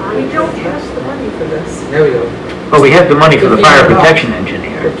is trying. We don't have the money for this. There we go. Well, we have the money for the fire protection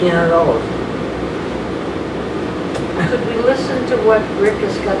engineer. $1,500. Could we listen to what Rick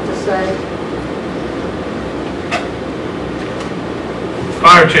has got to say?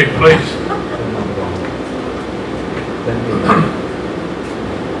 Fire chief, please.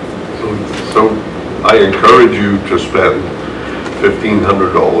 So I encourage you to spend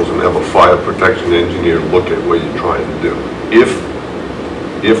 $1,500 and have a fire protection engineer look at what you're trying to do.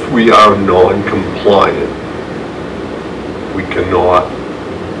 If we are non-compliant, we cannot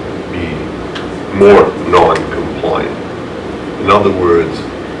be more non-compliant. In other words,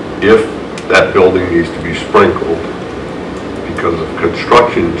 if that building needs to be sprinkled because of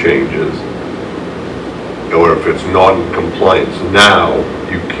construction changes, or if it's non-compliance now,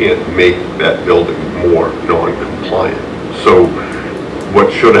 you can't make that building more non-compliant. So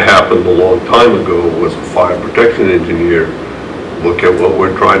what should have happened a long time ago was a fire protection engineer look at what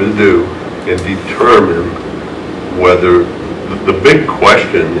we're trying to do and determine whether, the big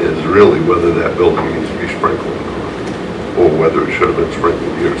question is really whether that building needs to be sprinkled or whether it should have been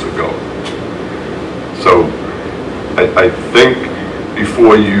sprinkled years ago. So I think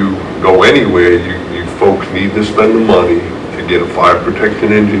before you go anywhere, you folks need to spend the money to get a fire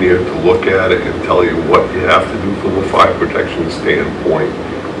protection engineer to look at it and tell you what you have to do from a fire protection standpoint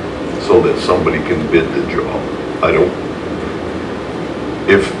so that somebody can bid the job. I don't,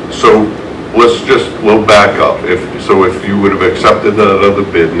 we'll back up. If you would have accepted that other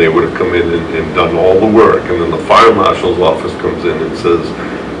bid and they would have come in and done all the work, and then the fire marshal's office comes in and says,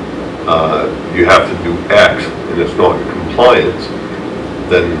 you have to do X, and it's not in compliance,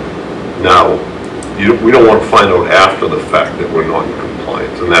 then now, we don't want to find out after the fact that we're not in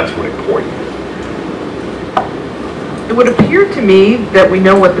compliance, and that's my point. It would appear to me that we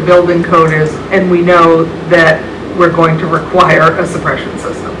know what the building code is, and we know that we're going to require a suppression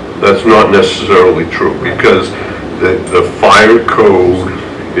system. That's not necessarily true, because the fire code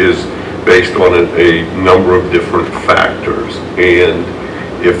is based on a number of different factors, and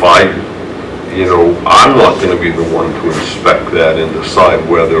if I'm not going to be the one to inspect that and decide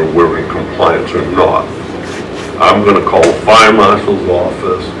whether we're in compliance or not. I'm going to call the fire marshal's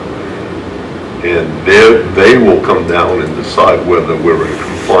office, and they will come down and decide whether we're in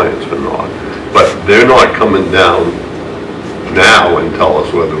compliance or not. But they're not coming down now and tell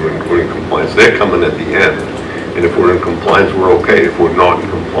us whether we're in compliance. They're coming at the end. And if we're in compliance, we're okay. If we're not in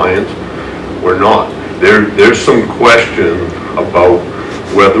compliance, we're not. There's some question about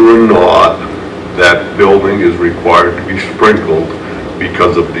whether or not that building is required to be sprinkled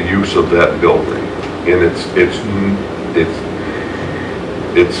because of the use of that building. And it's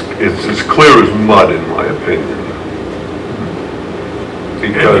as clear as mud, in my opinion.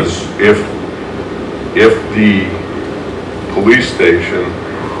 Because if the police station,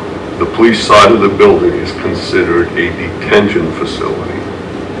 the police side of the building is considered a detention facility,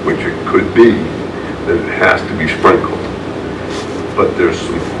 which it could be, then it has to be sprinkled. But there's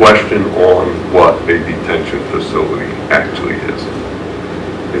some question on what a detention facility actually is.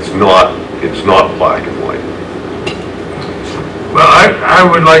 It's not black and white. Well, I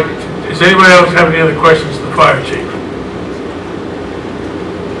would like, does anybody else have any other questions to the fire chief?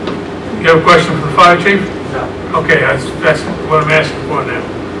 You have a question for the fire chief? No. Okay, that's what I'm asking for now.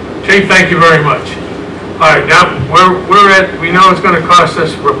 Chief, thank you very much. All right, now, we know it's gonna cost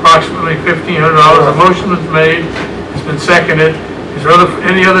us approximately $1,500. A motion was made, it's been seconded. Is there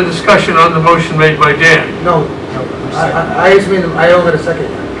any other discussion on the motion made by Dan? No. I just mean, I don't get a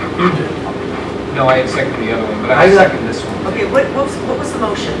second. You did. No, I had seconded the other one, but I second this one. Okay, what was the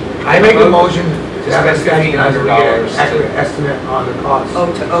motion? I make a motion to have a Spend $1,500 accurate estimate on the cost,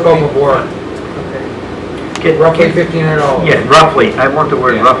 Oh, scope of work. Roughly $1,500. Yeah, roughly. I want the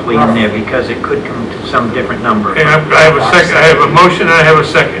word Yeah, roughly in there because it could come to some different number. Okay, I have a second, I have a motion, and I have a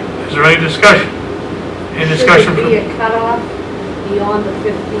second. Is there any discussion? Any discussion? Should it be a cutoff beyond the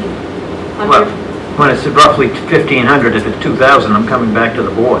 1,500? Well, when it's roughly 1,500, if it's 2,000, I'm coming back to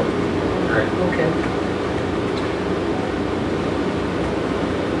the board. Okay.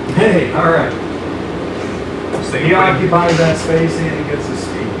 Hey, all right. So He occupies that space and he gets to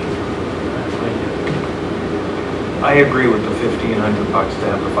speak. I agree with the $1,500 to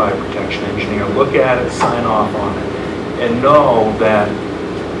have the fire protection engineer look at it, sign off on it, and know that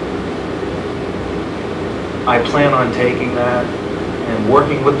I plan on taking that and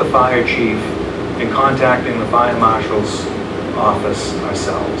working with the fire chief and contacting the fire marshal's office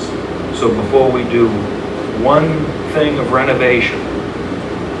ourselves. So before we do one thing of renovation,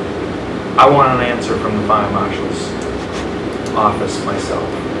 I want an answer from the fire marshal's office myself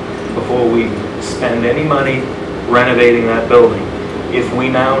before we spend any money renovating that building. If we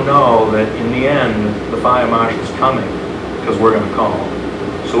now know that in the end, the fire marshal's coming, because we're going to call.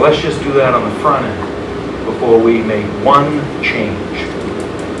 So let's just do that on the front end before we make one change.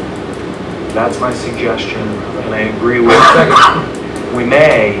 That's my suggestion, and I agree with we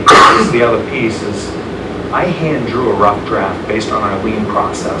may, this is the other piece, is I hand drew a rough draft based on our lean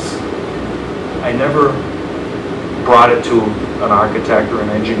process. I never brought it to an architect or an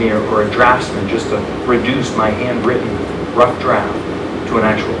engineer or a draftsman just to reduce my handwritten rough draft to an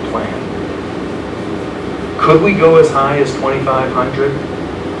actual plan. Could we go as high as $2,500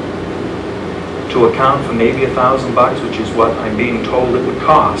 to account for maybe $1,000, which is what I'm being told it would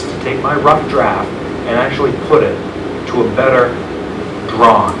cost to take my rough draft and actually put it to a better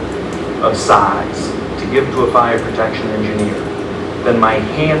drawing of size to give to a fire protection engineer than my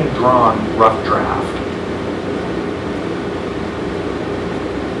hand-drawn rough draft?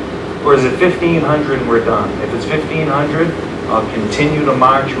 Or is it $1,500 and we're done? If it's $1,500, I'll continue to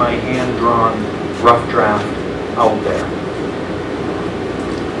march my hand-drawn rough draft out there.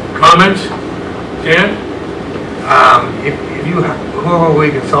 Comments? Dan? If you, whoever we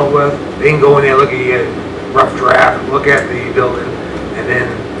consult with, they can go in there, look at your rough draft, look at the building, and then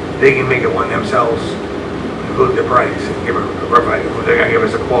they can make it one themselves. include the price, and give a rough idea, they're gonna give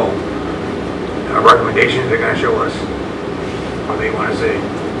us a quote. Recommendations they're gonna show us, what they wanna see.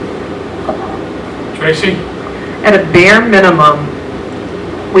 Tracy? At a bare minimum,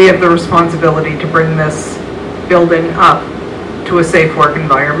 we have the responsibility to bring this building up to a safe work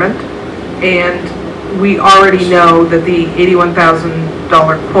environment. And we already know that the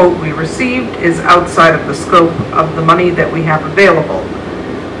 $81,000 quote we received is outside of the scope of the money that we have available.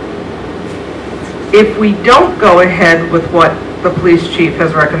 If we don't go ahead with what the police chief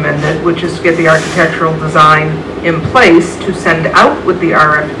has recommended, which is to get the architectural design in place to send out with the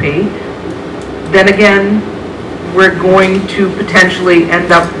RFP, then again, we're going to potentially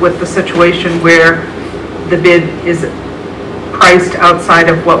end up with the situation where the bid is priced outside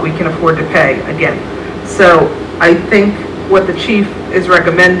of what we can afford to pay again. So I think what the chief is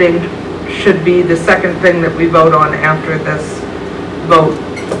recommending should be the second thing that we vote on after this vote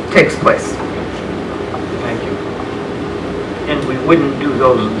takes place. Thank you. And we wouldn't do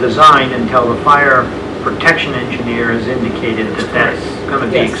those design until the fire protection engineer has indicated that that's going to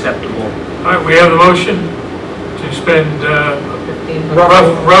be Yes. acceptable. All right, we have a motion to spend,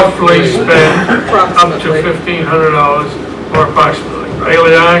 roughly spend up to $1,500 or approximately.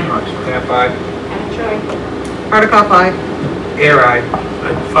 Bailey, aye? Snap by. Hardikoff, aye. Air eye.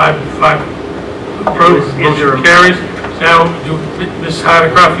 Five approved, Is there a- motion carries. Now, Ms.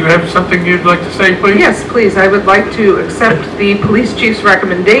 Hardikoff, you have something you'd like to say, please? Yes, please. I would like to accept the police chief's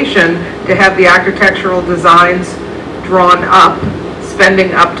recommendation to have the architectural designs drawn up,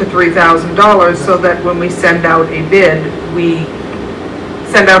 spending up to $3,000, so that when we send out a bid, we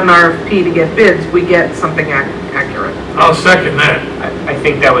send out an RFP to get bids, we get something accurate. I'll second that. I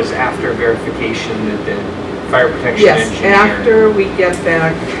think that was after verification that the fire protection Yes, engineer. after we get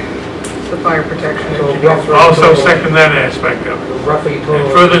back the fire protection So engineer. roughly Also total- second that aspect of it. Roughly And total,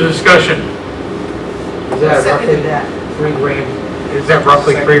 further discussion? is that roughly $3,000? Is that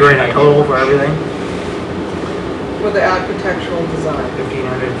roughly $3,000 total for everything? For the architectural design.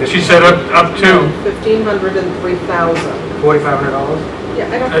 1,500? She said up to, 1,500 and 3,000. $4,500? Yeah,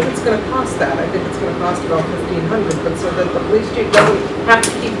 I don't think it's gonna cost that. I think it's gonna cost about 1,500, but so that the police chief doesn't have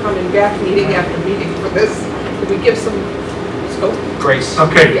to keep coming back meeting after meeting for this, could we give some scope? Grace.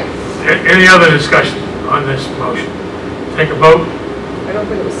 okay. Yeah. Any other discussion on this motion? Take a vote? I don't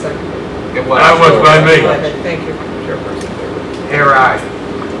think it was seconded. It was. That was by me. Okay, thank you, Chairperson. Air eye.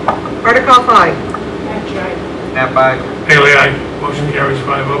 Hardikoff, aye. Snap by. Bailey, aye. Motion carries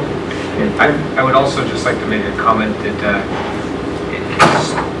 5-0. I would also just like to make a comment that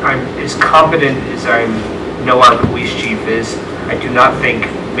I'm as competent as I know our police chief is. I do not think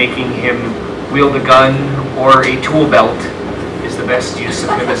making him wield a gun or a tool belt is the best use of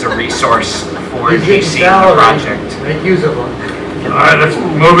him as a resource for He's getting GC the salary. project. Make use of them. All right, let's,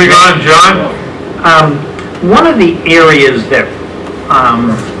 moving on, John? One of the areas that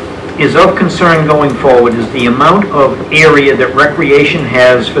is of concern going forward is the amount of area that recreation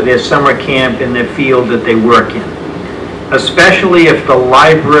has for their summer camp in their field that they work in, especially if the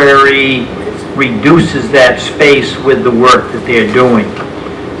library reduces that space with the work that they're doing.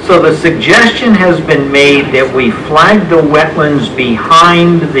 So the suggestion has been made that we flag the wetlands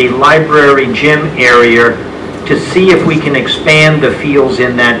behind the library gym area to see if we can expand the fields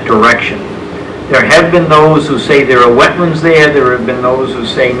in that direction. There have been those who say there are wetlands there. There have been those who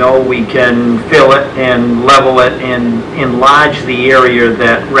say, no, we can fill it and level it and enlarge the area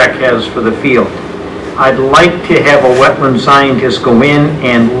that rec has for the field. I'd like to have a wetland scientist go in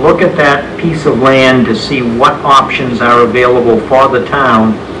and look at that piece of land to see what options are available for the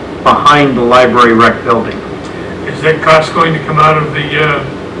town behind the library rec building. Is that cost going to come out of the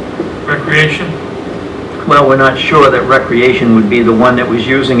recreation? Well, we're not sure that recreation would be the one that was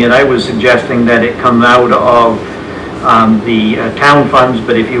using it. I was suggesting that it come out of the town funds,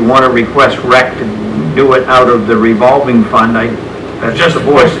 but if you want to request rec to do it out of the revolving fund, that's Just the a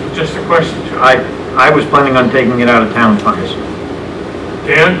board. question, just a question, John. I was planning on taking it out of town funds.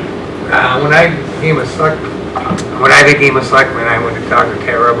 Dan? When I became a selectman, I went to talk to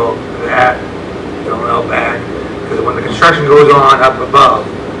Tara about that, a while back, because when the construction goes on up above,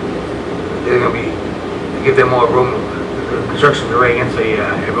 they're gonna be, give them more room, the construction is right against the,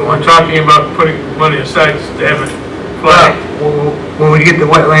 We're everyone. talking about putting money aside to have it Well, flagged. when we get the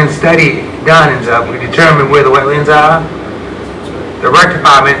wetland study done and stuff, we determine where the wetlands are. The rec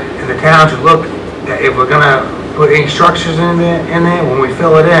department and the town should look at if we're gonna put any structures in there, when we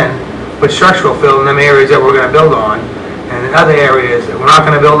fill it in, put structural fill in them areas that we're gonna build on. And in other areas that we're not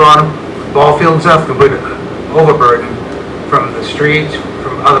gonna build on, ball field and stuff, can put overburden from the streets,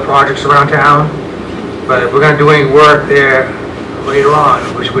 from other projects around town. But if we're gonna do any work there later on,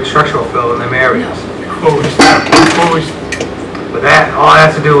 we should put structural fill in them areas. before we start, But that, all that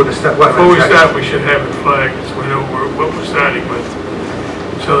has to do with the stuff, what? before we start, we should have it flagged, so we know what we're starting with.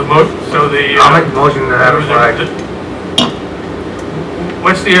 So the. I'll make a motion to have it flagged.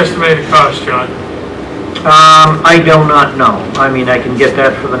 What's the estimated cost, John? I do not know. I mean, I can get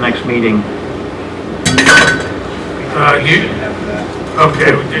that for the next meeting. Okay,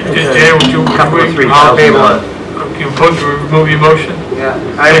 Dan, would you? Couple of I'll table it. You remove your motion? Yeah.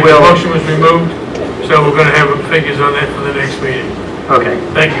 I The will. motion was removed, so we're gonna have figures on that for the next meeting. Okay.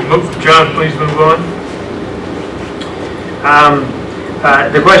 Thank you. John, please move on.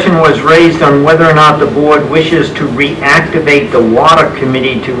 The question was raised on whether or not the board wishes to reactivate the water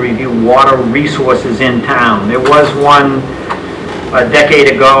committee to review water resources in town. There was one a decade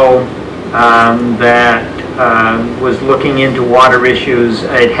ago that was looking into water issues.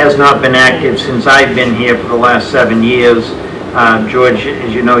 It has not been active since I've been here for the last 7 years. George,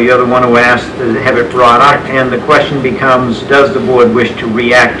 as you know, you're the one who asked to have it brought up, and the question becomes, does the board wish to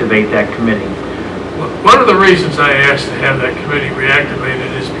reactivate that committee? One of the reasons I asked to have that committee reactivated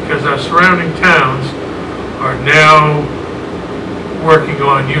is because our surrounding towns are now working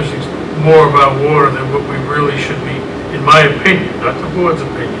on using more of our water than what we really should be, in my opinion, not the board's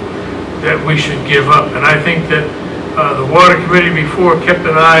opinion, that we should give up. And I think that the water committee before kept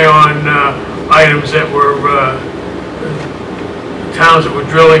an eye on items that were towns that were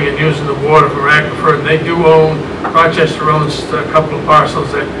drilling and using the water from aquifer, and they do own, Rochester owns a couple of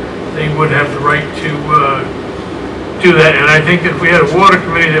parcels that they would have the right to do that. And I think that if we had a water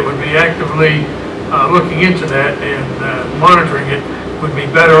committee that would be actively looking into that and monitoring it, would be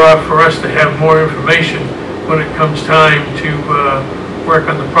better off for us to have more information when it comes time to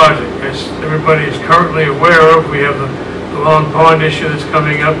work on the project. As everybody is currently aware of, we have the Long Pond issue that's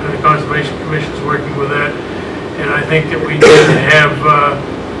coming up, and the Conservation Commission is working with that. And I think that we need to have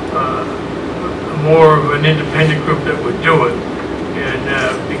more of an independent group that would do it. And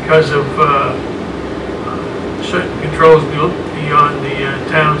because of certain controls beyond the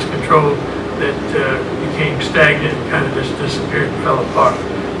town's control, that became stagnant and kind of just disappeared and fell apart.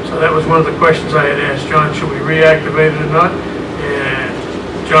 So that was one of the questions I had asked John, should we reactivate it or not? And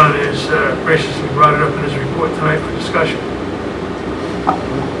John has graciously brought it up in his report tonight for discussion.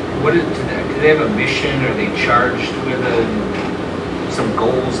 Do they have a mission? Are they charged with some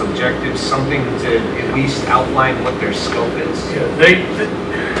goals, objectives, something to at least outline what their scope is? Yeah,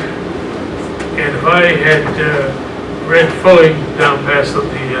 and if I had read fully down past the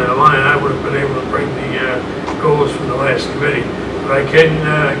line, I would have been able to bring the goals from the last committee. But I can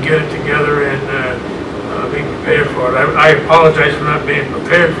get it together and be prepared for it. I apologize for not being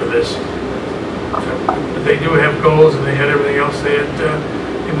prepared for this. But they do have goals, and they had everything else. They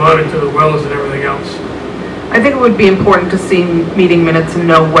monitor the wells and everything else. I think it would be important to see meeting minutes and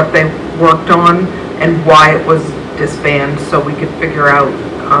know what they worked on and why it was disbanded, so we could figure out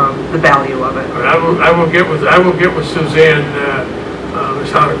the value of it. But I will get with Suzanne,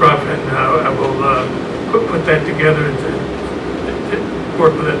 Ms. Hardecroft, and I will put that together and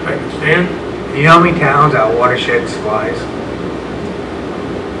work with that package. Dan? You know how many towns our watershed supplies?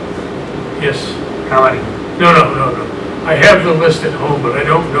 Yes. How many? No. I have the list at home, but I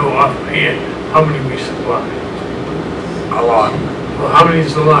don't know offhand how many we supply. A lot. Well, how many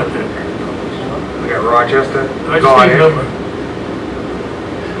is a lot then? We got Rochester. I just need a number.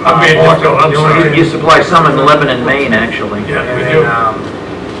 I'm sorry. You supply some in Lebanon, Maine, actually. Yeah, And we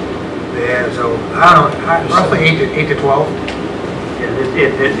then, do. so, I don't know, roughly 8 to 12.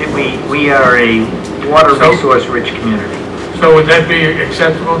 We are a water So- resource-rich community. So would that be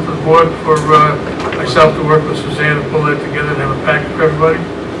acceptable to the board for myself to work with Suzanne and pull that together and have a packet for everybody? I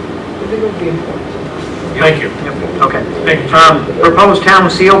think it would be important. Thank you. Yep. Okay. Thank you, John. Proposed town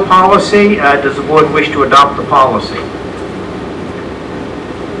seal policy, does the board wish to adopt the policy?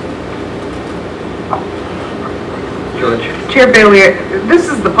 George? Chair Bailey, this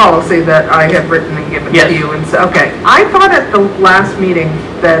is the policy that I have written and given Yes. to you. And so, okay, I thought at the last meeting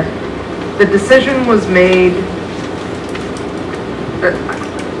that the decision was made,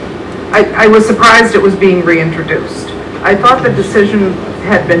 I was surprised it was being reintroduced. I thought the decision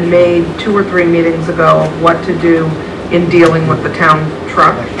had been made 2 or 3 meetings ago of what to do in dealing with the town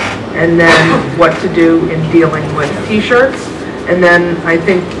truck, and then what to do in dealing with t-shirts. And then I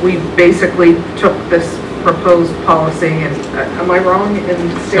think we basically took this proposed policy, and am I wrong in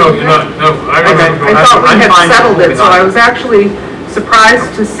stating No, that? you're not, no, I remember. I thought we I'm had fine with settled it, moving so on. I was actually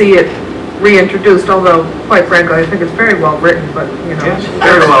surprised to see it reintroduced, although quite frankly, I think it's very well written, but you know. Yes,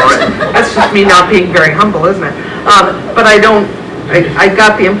 very well written. That's just me not being very humble, isn't it? But I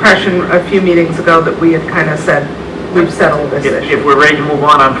got the impression a few meetings ago that we had kind of said, we've settled this If issue. we're ready to move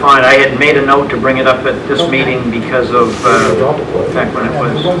on, I'm fine. I had made a note to bring it up at this meeting because of, back when it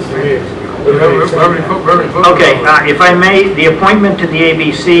was. Okay, if I may, the appointment to the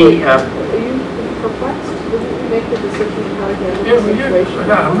ABC, Are you perplexed? Didn't we make the decision how to get Yeah, in we this did. situation?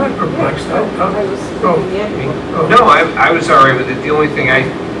 No, I'm not perplexed. I was thinking, yeah. No, I was all right with it. The only thing I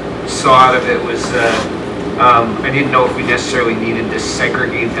saw out of it was, I didn't know if we necessarily needed to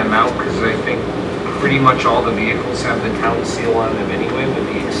segregate them out, because I think pretty much all the vehicles have the town seal on them anyway, with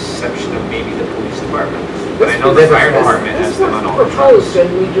the exception of maybe the police department. But I know the fire department has them on all the This was proposed, trucks.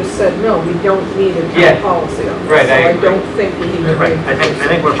 and we just said, no, we don't need a Yeah. town policy on this. Right, So I I agree. don't think we need to. right, I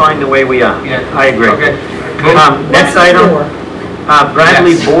think we're fine the way we are. Yeah. I agree. Okay. Next What's the item, door?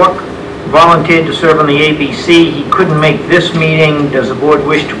 Bradley Yes. Bork volunteered to serve on the ABC. He couldn't make this meeting. Does the board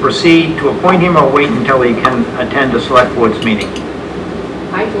wish to proceed to appoint him or wait until he can attend a select board's meeting?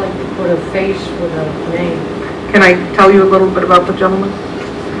 I'd like to put a face with a name. Can I tell you a little bit about the gentleman?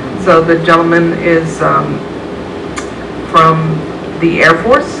 So the gentleman is from the Air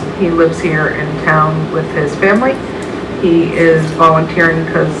Force. He lives here in town with his family. He is volunteering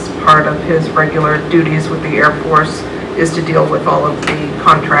because part of his regular duties with the Air Force is to deal with all of the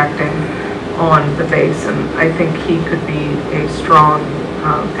contracting on the base, and I think he could be a strong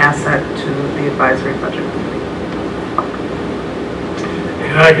asset to the advisory budget committee.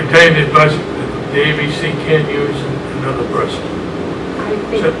 And I can tell you that the ABC can't use another person. I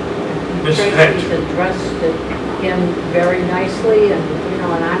think So, Ms. Hatch. Tracy's addressed him very nicely, and,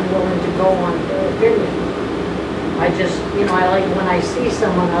 and I'm willing to go on her opinion. I just, I like, when I see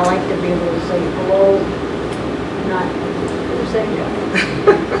someone, I like to be able to say hello, not, say,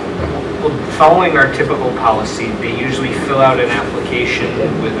 Well, following our typical policy, they usually fill out an application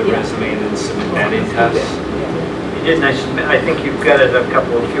with a resume and then submit that in to us. You didn't, I think you've got it a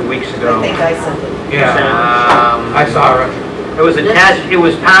few weeks I ago. think I sent it. Yeah, I saw it. It was attached, it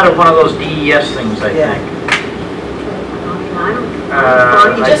was part of one of those DES things, I Yeah. think.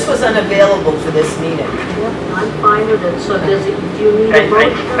 He just was unavailable for this meeting. I'm fine with it, so do you need a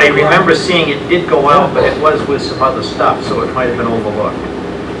motion? I remember seeing it did go out, but it was with some other stuff, so it might have been overlooked.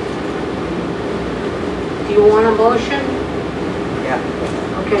 Do you want a motion? Yeah.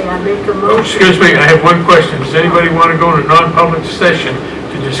 Okay, I make a Oh, motion. excuse me, I have one question. Does anybody want to go into non-public session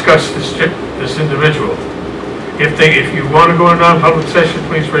to discuss this individual? If you want to go into non-public session,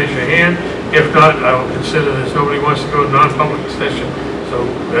 please raise your hand. If not, I will consider there's nobody wants to go to non-public session, so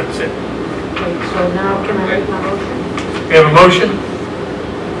that's it. Okay, so now can I make my motion? You have a motion?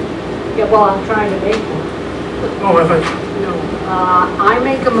 Yeah, well, I'm trying to make one. Oh, I thought, No, I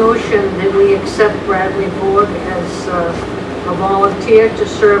make a motion that we accept Bradley Borg as a volunteer to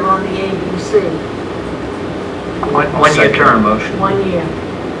serve on the ABC. One-year term motion. 1 year.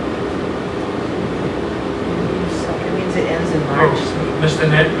 It means it ends in March. Mr.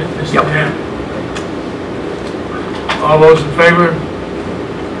 Net, Mr. Yep. Net. All those in favor,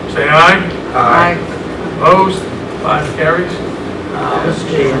 say aye. Aye. Opposed? 5 carries. Mr.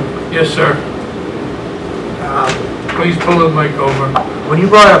 Chairman. Yes, sir. Please pull the mic over. When you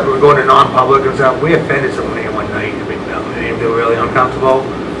brought up we're going to non-public and stuff, we offended someone here one night, and they were really uncomfortable.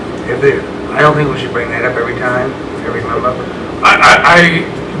 I don't think we should bring that up every time, every member. I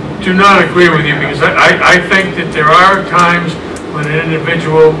do not agree with you because I think that there are times when an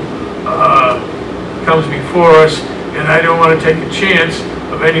individual comes before us, and I don't want to take a chance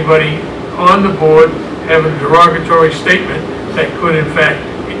of anybody on the board having a derogatory statement that could in fact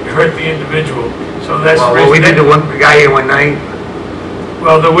hurt the individual. So that's the Well, we reason. did the guy here one night.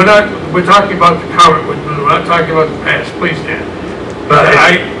 Well, we're talking about the current, we're not talking about the past, please, Dan. But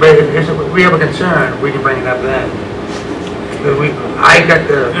I- if we have a concern, we can bring it up then. But I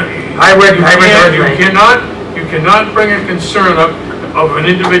read the resume. You cannot bring a concern up of an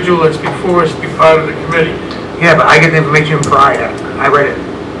individual that's before us be part of the committee. Yeah, but I get the information prior. I read it.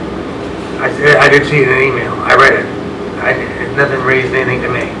 I did see it in an email. I read it. Nothing raised anything to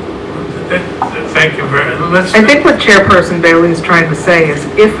me. Thank you very much. I think what Chairperson Bailey is trying to say is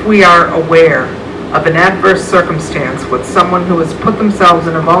if we are aware of an adverse circumstance with someone who has put themselves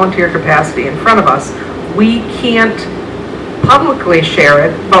in a volunteer capacity in front of us, we can't publicly share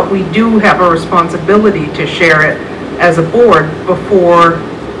it, but we do have a responsibility to share it as a board before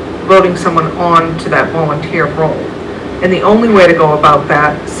voting someone on to that volunteer role. And the only way to go about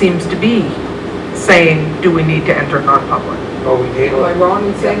that seems to be saying, do we need to enter non-public? Oh, we did? Am I wrong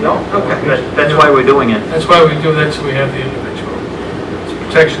in saying that? Okay. That's why we're doing it. That's why we do that, so we have the individual. It's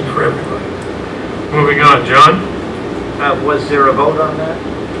protection for everybody. Moving on, John? Was there a vote on that?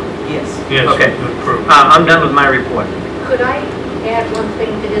 Yes. Yes. Okay. Approved. I'm done with my report. Could I add one thing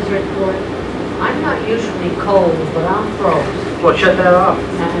to his report? I'm not usually cold, but I'm froze. Well, shut that off.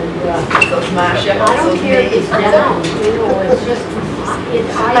 And, Goes Marcia, I don't also care if me. it's down, you know, it's just,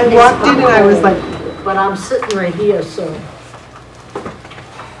 I walked in and I was like, but I'm sitting right here, so.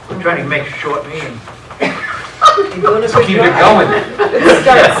 I'm trying to make a short meeting. You're doing a good Keep it job. going. it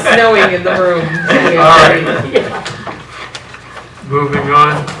starts snowing in the room. All right. Moving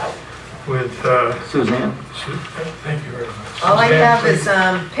on with, Suzanne? thank you very much. All I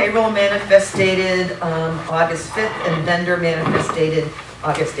Suzanne, have is payroll manifest dated August 5th and vendor manifest dated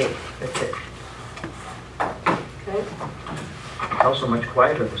August 8th. That's it. Okay. Also much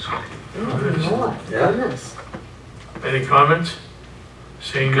quieter this way. Lord, goodness. Any comments?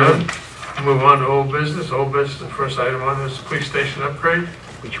 Seeing none, move on to old business. Old business, the first item on this police station upgrade.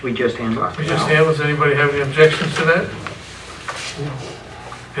 Which we just handled. We just handled, does anybody have any objections to that?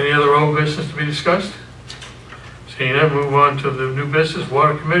 Any other old business to be discussed? Seeing none, move on to the new business,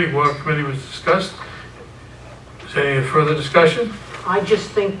 water committee. Water committee was discussed. Is there any further discussion? I just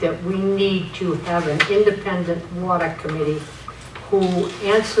think that we need to have an independent water committee who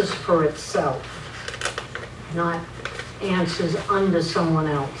answers for itself, not answers under someone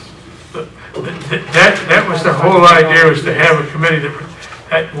else. That was the whole idea, was to have a committee,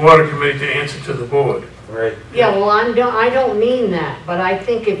 that water committee to answer to the board. Right. Yeah, well, I don't mean that, but I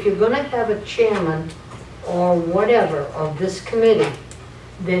think if you're gonna have a chairman or whatever of this committee,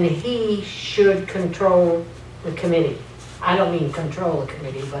 then he should control the committee. I don't mean control the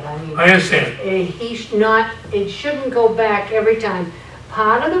committee, but I mean. I understand. It shouldn't go back every time.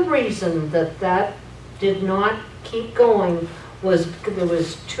 Part of the reason that did not keep going was there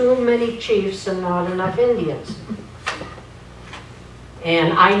was too many chiefs and not enough Indians.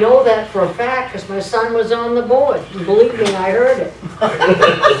 And I know that for a fact because my son was on the board. And believe me, I heard it.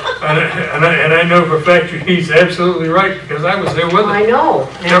 And I know for a fact he's absolutely right, because I was there with him. I know,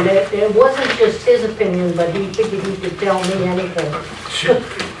 and Yep. it wasn't just his opinion, but he figured he could tell me anything.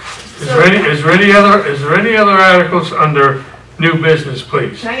 Is there any other articles under new business,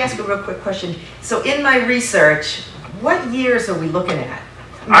 please? Can I ask a real quick question? So in my research, what years are we looking at?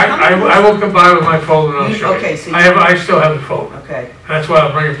 I will come by with my folder and I'll show you. Okay, so you- I still have the folder. Okay. That's why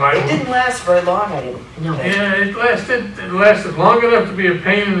I'll bring it by. It didn't last very long, I didn't. No. Yeah, it lasted long enough to be a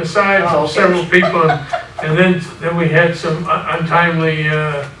pain in the side Oh, for okay. several people, and then we had some untimely,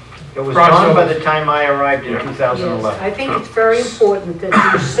 It was done by the time I arrived in Yeah. 2011. Yes, I think it's very important that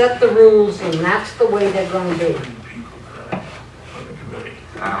you set the rules and that's the way they're gonna be. on the committee.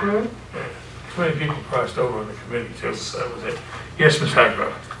 Hmm? Too many people crossed over on the committee too, so that was it. Yes, Ms.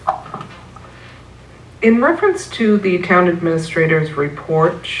 Hackrow? In reference to the town administrator's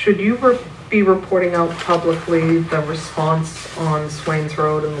report, should you be reporting out publicly the response on Swains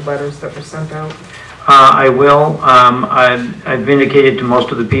Road and the letters that were sent out? I will. I've indicated to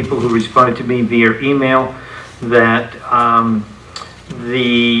most of the people who responded to me via email that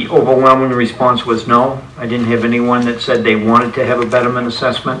the overwhelming response was no. I didn't have anyone that said they wanted to have a betterment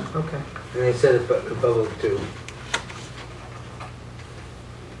assessment. Okay. And they said it's public too.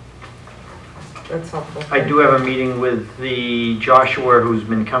 That's helpful. I do have a meeting with the Joshua who's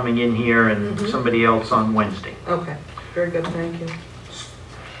been coming in here and somebody else on Wednesday. Okay, very good, thank you.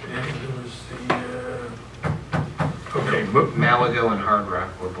 And there was the, okay, Malago and Hard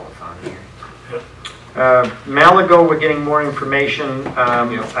Rock were both on here. Malago, we're getting more information.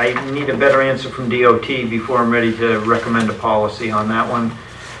 Yep. I need a better answer from DOT before I'm ready to recommend a policy on that one.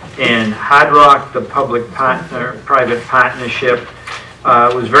 And Hard Rock, the public-private partnership,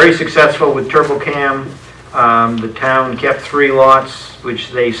 was very successful with TurboCam. The town kept 3 lots, which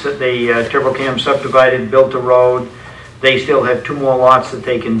they TurboCam subdivided, built a road. They still have 2 more lots that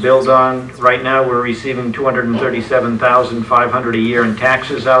they can build on. Right now, we're receiving $237,500 a year in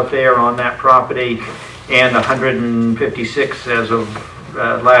taxes out there on that property, and 156 as of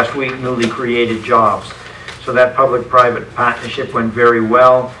last week newly created jobs. So that public-private partnership went very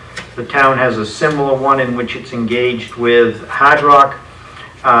well. The town has a similar one in which it's engaged with Hard Rock.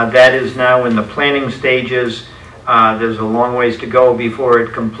 That is now in the planning stages. There's a long ways to go before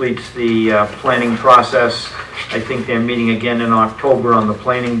it completes the planning process. I think they're meeting again in October on the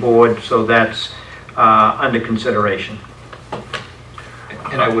planning board, so that's under consideration.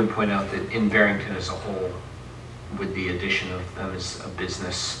 And I would point out that in Barrington as a whole, with the addition of them as a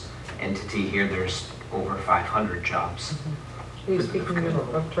business entity here, there's over 500 jobs. Are you speaking of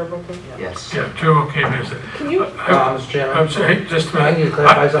TurboCam? Yes. yeah, TurboCam is it. Can you, Mr. Chairman, I'm sorry, just a minute. I need to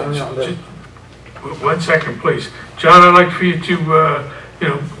clarify something on the- Just 1 second, please. John, I'd like for you to,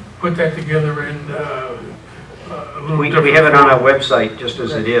 put that together in little We different. have it on our website just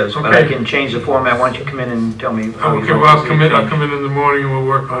as it is, but I Okay. can change the format once you come in and tell me. how you'd Okay, like well, to I'll see come it in changed. in the morning and we'll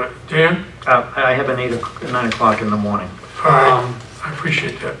work on it. Dan? I have an 9 o'clock in the morning. All right, I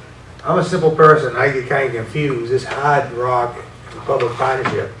appreciate that. I'm a simple person, I get kind of confused, this Hard Rock and Public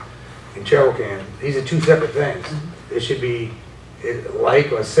Partnership and Cherokee, these are two separate things. It should be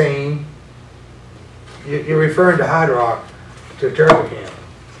like or same. You're referring to Hard Rock to Cherokee.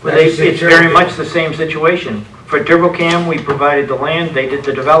 But it's very much the same situation. For TurboCam, we provided the land, they did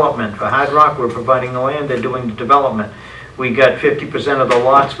the development. For Hard Rock, we're providing the land, they're doing the development. We got 50% of the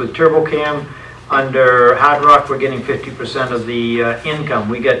lots with TurboCam. Under Hard Rock, we're getting 50% of the income.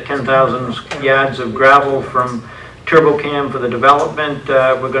 We got 10,000 yards of gravel from TurboCam for the development.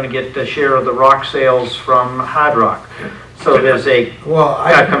 We're going to get a share of the rock sales from Hard Rock. So there's a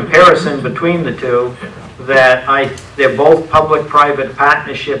comparison between the two that they're both public-private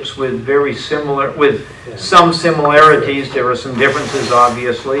partnerships with very similar, with some similarities. There are some differences,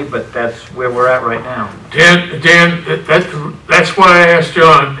 obviously, but that's where we're at right now. Dan, that's why I asked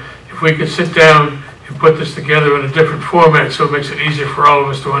John if we could sit down and put this together in a different format so it makes it easier for all of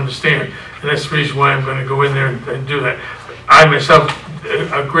us to understand. And that's the reason why I'm going to go in there and do that. I myself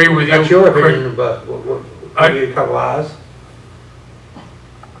agree with you. That's your opinion, but we need a couple hours.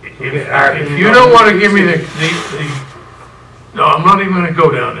 If you don't want to give me no, I'm not even going to go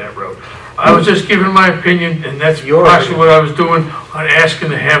down that road. I was just giving my opinion, and that's partially what I was doing on asking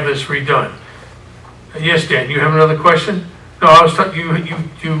to have this redone. Yes, Dan, you have another question? No, I was talking, you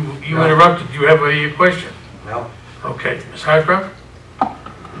interrupted. You have a question? No. Okay, Ms. Hycroft?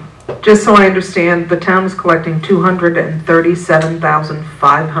 Just so I understand, the town is collecting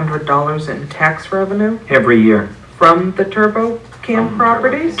 $237,500 in tax revenue Every year. from the TurboCam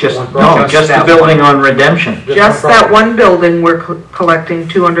properties? Just the building on Redemption. Just that one building, we're collecting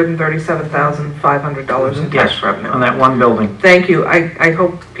 $237,500 in tax Yes, revenue. on that one building. Thank you. I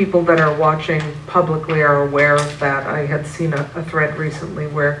hope people that are watching publicly are aware of that. I had seen a thread recently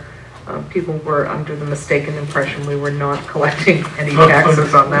where people were under the mistaken impression we were not collecting any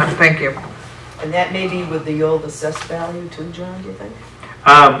taxes on that. Thank you. And that may be with the old assessed value too, John, do you think?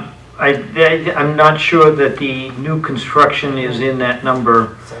 I'm not sure that the new construction is in that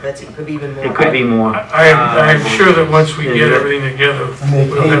number. So that's, it could be even more. It could be more. I'm sure that once we get everything together, And they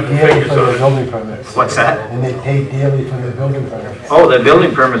we'll have the paid dearly figures for the on it. building permits. What's that? And they paid dearly for the building permits. Oh, the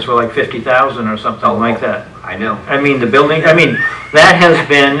building permits were like 50,000 or something like that. I know. That has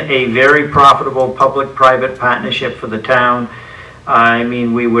been a very profitable public-private partnership for the town.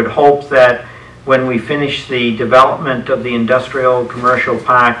 We would hope that when we finish the development of the industrial commercial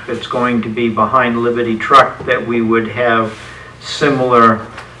park that's going to be behind Liberty Truck, that we would have similar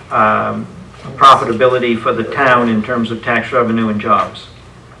profitability for the town in terms of tax revenue and jobs.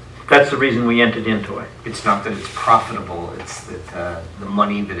 That's the reason we entered into it. It's not that it's profitable, it's that the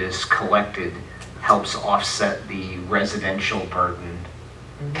money that is collected helps offset the residential burden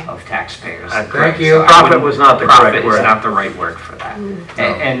of taxpayers. Thank you. So I Profit wouldn't- was not the profit correct is word. not the right word for that.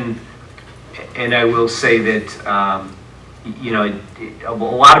 And I will say that, a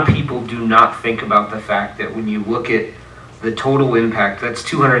lot of people do not think about the fact that when you look at the total impact, that's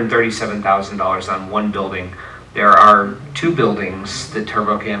 $237,000 on one building. There are two buildings that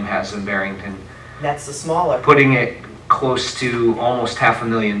TurboCam has in Barrington, That's the smaller. putting it close to almost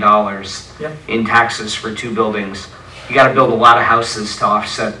 $500,000 Yep. in taxes for two buildings. You got to build a lot of houses to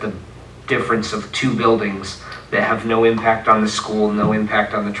offset the difference of two buildings that have no impact on the school, no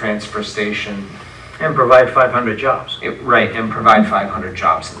impact on the transfer station. And provide 500 jobs. Right, and provide 500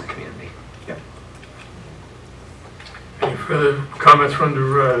 jobs in the community. Any further comments from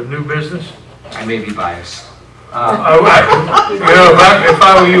the new business? I may be biased. If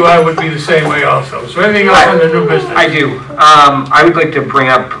I were you, I would be the same way also. So anything else on the new business? I do. I would like to bring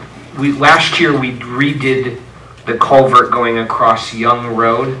up, last year we redid the culvert going across Young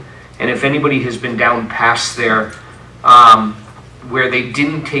Road. And if anybody has been down past there, where they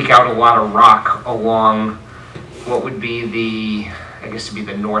didn't take out a lot of rock along what would be the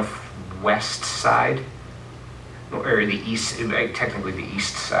northwest side, or the east, technically the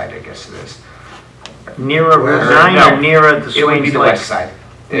east side, I guess it is. Nearer Route 9 or nearer the It would be Swains the Lake? west side.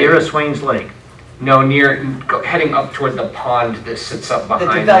 Nearer Swains Lake. No, heading up toward the pond that sits up The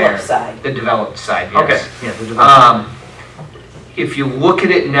behind there. developed side. The developed side, yes. Okay, yeah, the development. If you look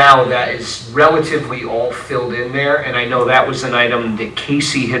at it now, that is relatively all filled in there, and I know that was an item that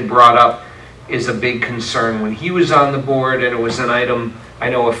Casey had brought up is a big concern when he was on the board, and it was an item I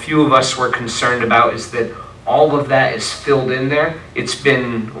know a few of us were concerned about, is that all of that is filled in there. It's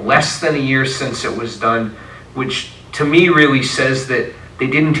been less than a year since it was done, which to me really says that they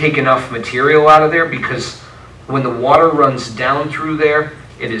didn't take enough material out of there, because when the water runs down through there,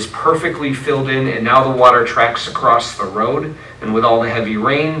 it is perfectly filled in, and now the water tracks across the road. And with all the heavy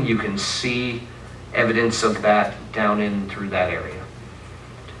rain, you can see evidence of that down in through that area.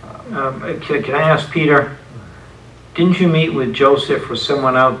 Can I ask Peter, didn't you meet with Joseph or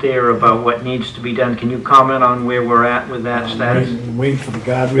someone out there about what needs to be done? Can you comment on where we're at with that status? Waiting for the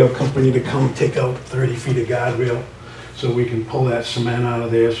guardrail company to come take out 30 feet of guardrail so we can pull that cement out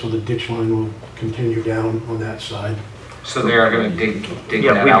of there so the ditch line will continue down on that side. So they are going to dig that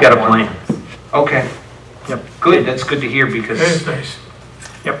Yeah, out. we've got a more. plan. Okay. Yep. Good, that's good to hear That is because nice.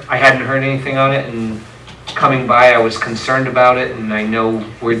 I hadn't heard anything on it, and coming by I was concerned about it, and I know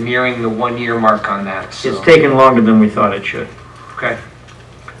we're nearing the 1-year mark on that, so. It's taken longer than we thought it should. Okay.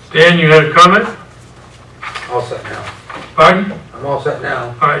 Dan, you had a comment? All set now. Pardon? I'm all set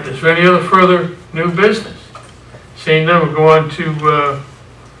now. All right, is there any other further new business? Seeing none, we'll go on to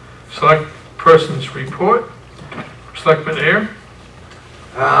select person's report. Selectman Air?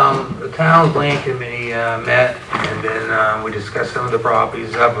 The town plan committee met, and then we discussed some of the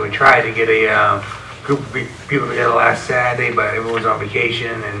properties up. We tried to get a group of people together last Saturday, but everyone was on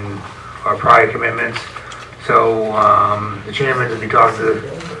vacation and our prior commitments. So the chairman will be talking to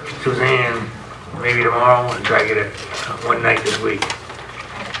Suzanne maybe tomorrow and try to get it one night this week.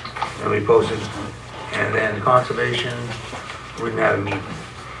 And we posted. And then conservation, we didn't have a meeting.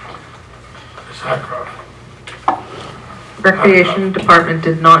 Ms. Hycroft? Recreation Department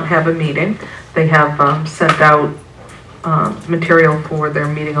did not have a meeting. They have sent out material for their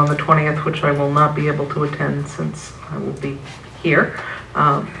meeting on the 20th, which I will not be able to attend since I will be here.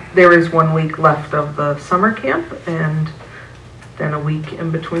 There is 1 week left of the summer camp and then a week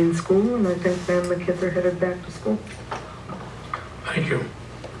in between school, and I think then the kids are headed back to school. Thank you.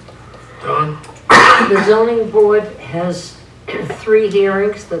 Don? The zoning board has 3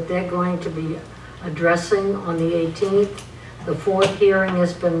 hearings that they're going to be addressing on the 18th. The 4th hearing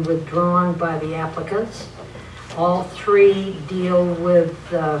has been withdrawn by the applicants. All 3 deal with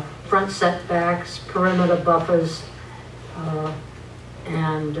front setbacks, perimeter buffers,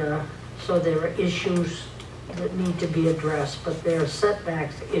 and so there are issues that need to be addressed, but there are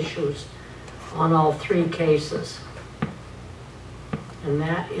setbacks issues on all 3 cases. And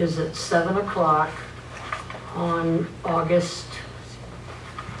that is at 7 o'clock on August,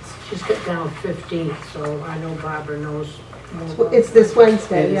 she's got down 15th, so I know Barbara knows more. It's this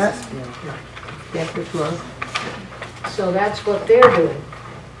Wednesday, yes? Yeah, this month. So that's what they're doing.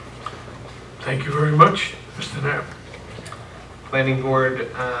 Thank you very much. Mr. Knapp? Planning board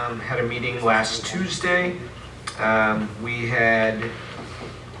had a meeting last Tuesday. We had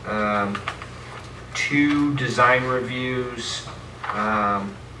 2 design reviews.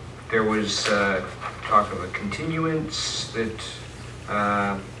 There was talk of a continuance that,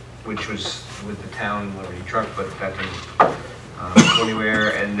 which was with the town Liberty Truck, but that didn't go anywhere.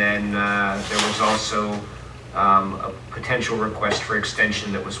 And then there was also a potential request for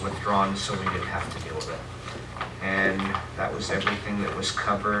extension that was withdrawn, so we didn't have to deal with it. And that was everything that was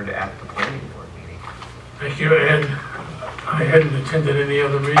covered at the planning board meeting. Thank you, and I hadn't attended any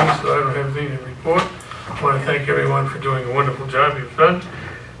other meetings, so I don't have anything to report. I want to thank everyone for doing a wonderful job you've done.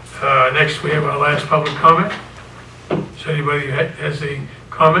 Next, we have our last public comment. Is anybody who has a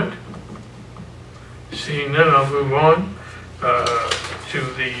comment? Seeing none, I'll move on to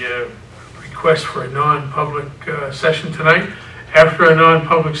the request for a non-public session tonight. After a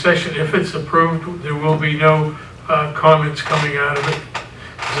non-public session, if it's approved, there will be no comments coming out of it.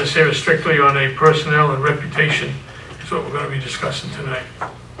 As I say, it's strictly on a personnel and reputation is what we're going to be discussing tonight. I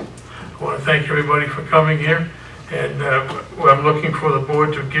want to thank everybody for coming here, and I'm looking for the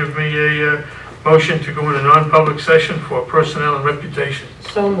board to give me a motion to go into non-public session for personnel and reputation.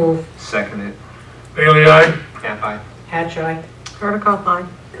 So move. Second it. Bailey, aye? Nap aye. Hatch aye. Hardikoff, aye.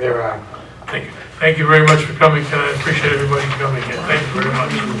 There Thank you. Thank you very much for coming tonight. I appreciate everybody coming here. Thank you very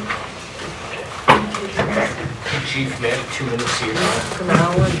much. Chief, man, 2 minutes here. An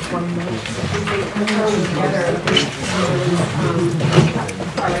hour and 20 minutes.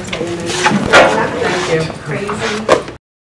 Thank you. Crazy.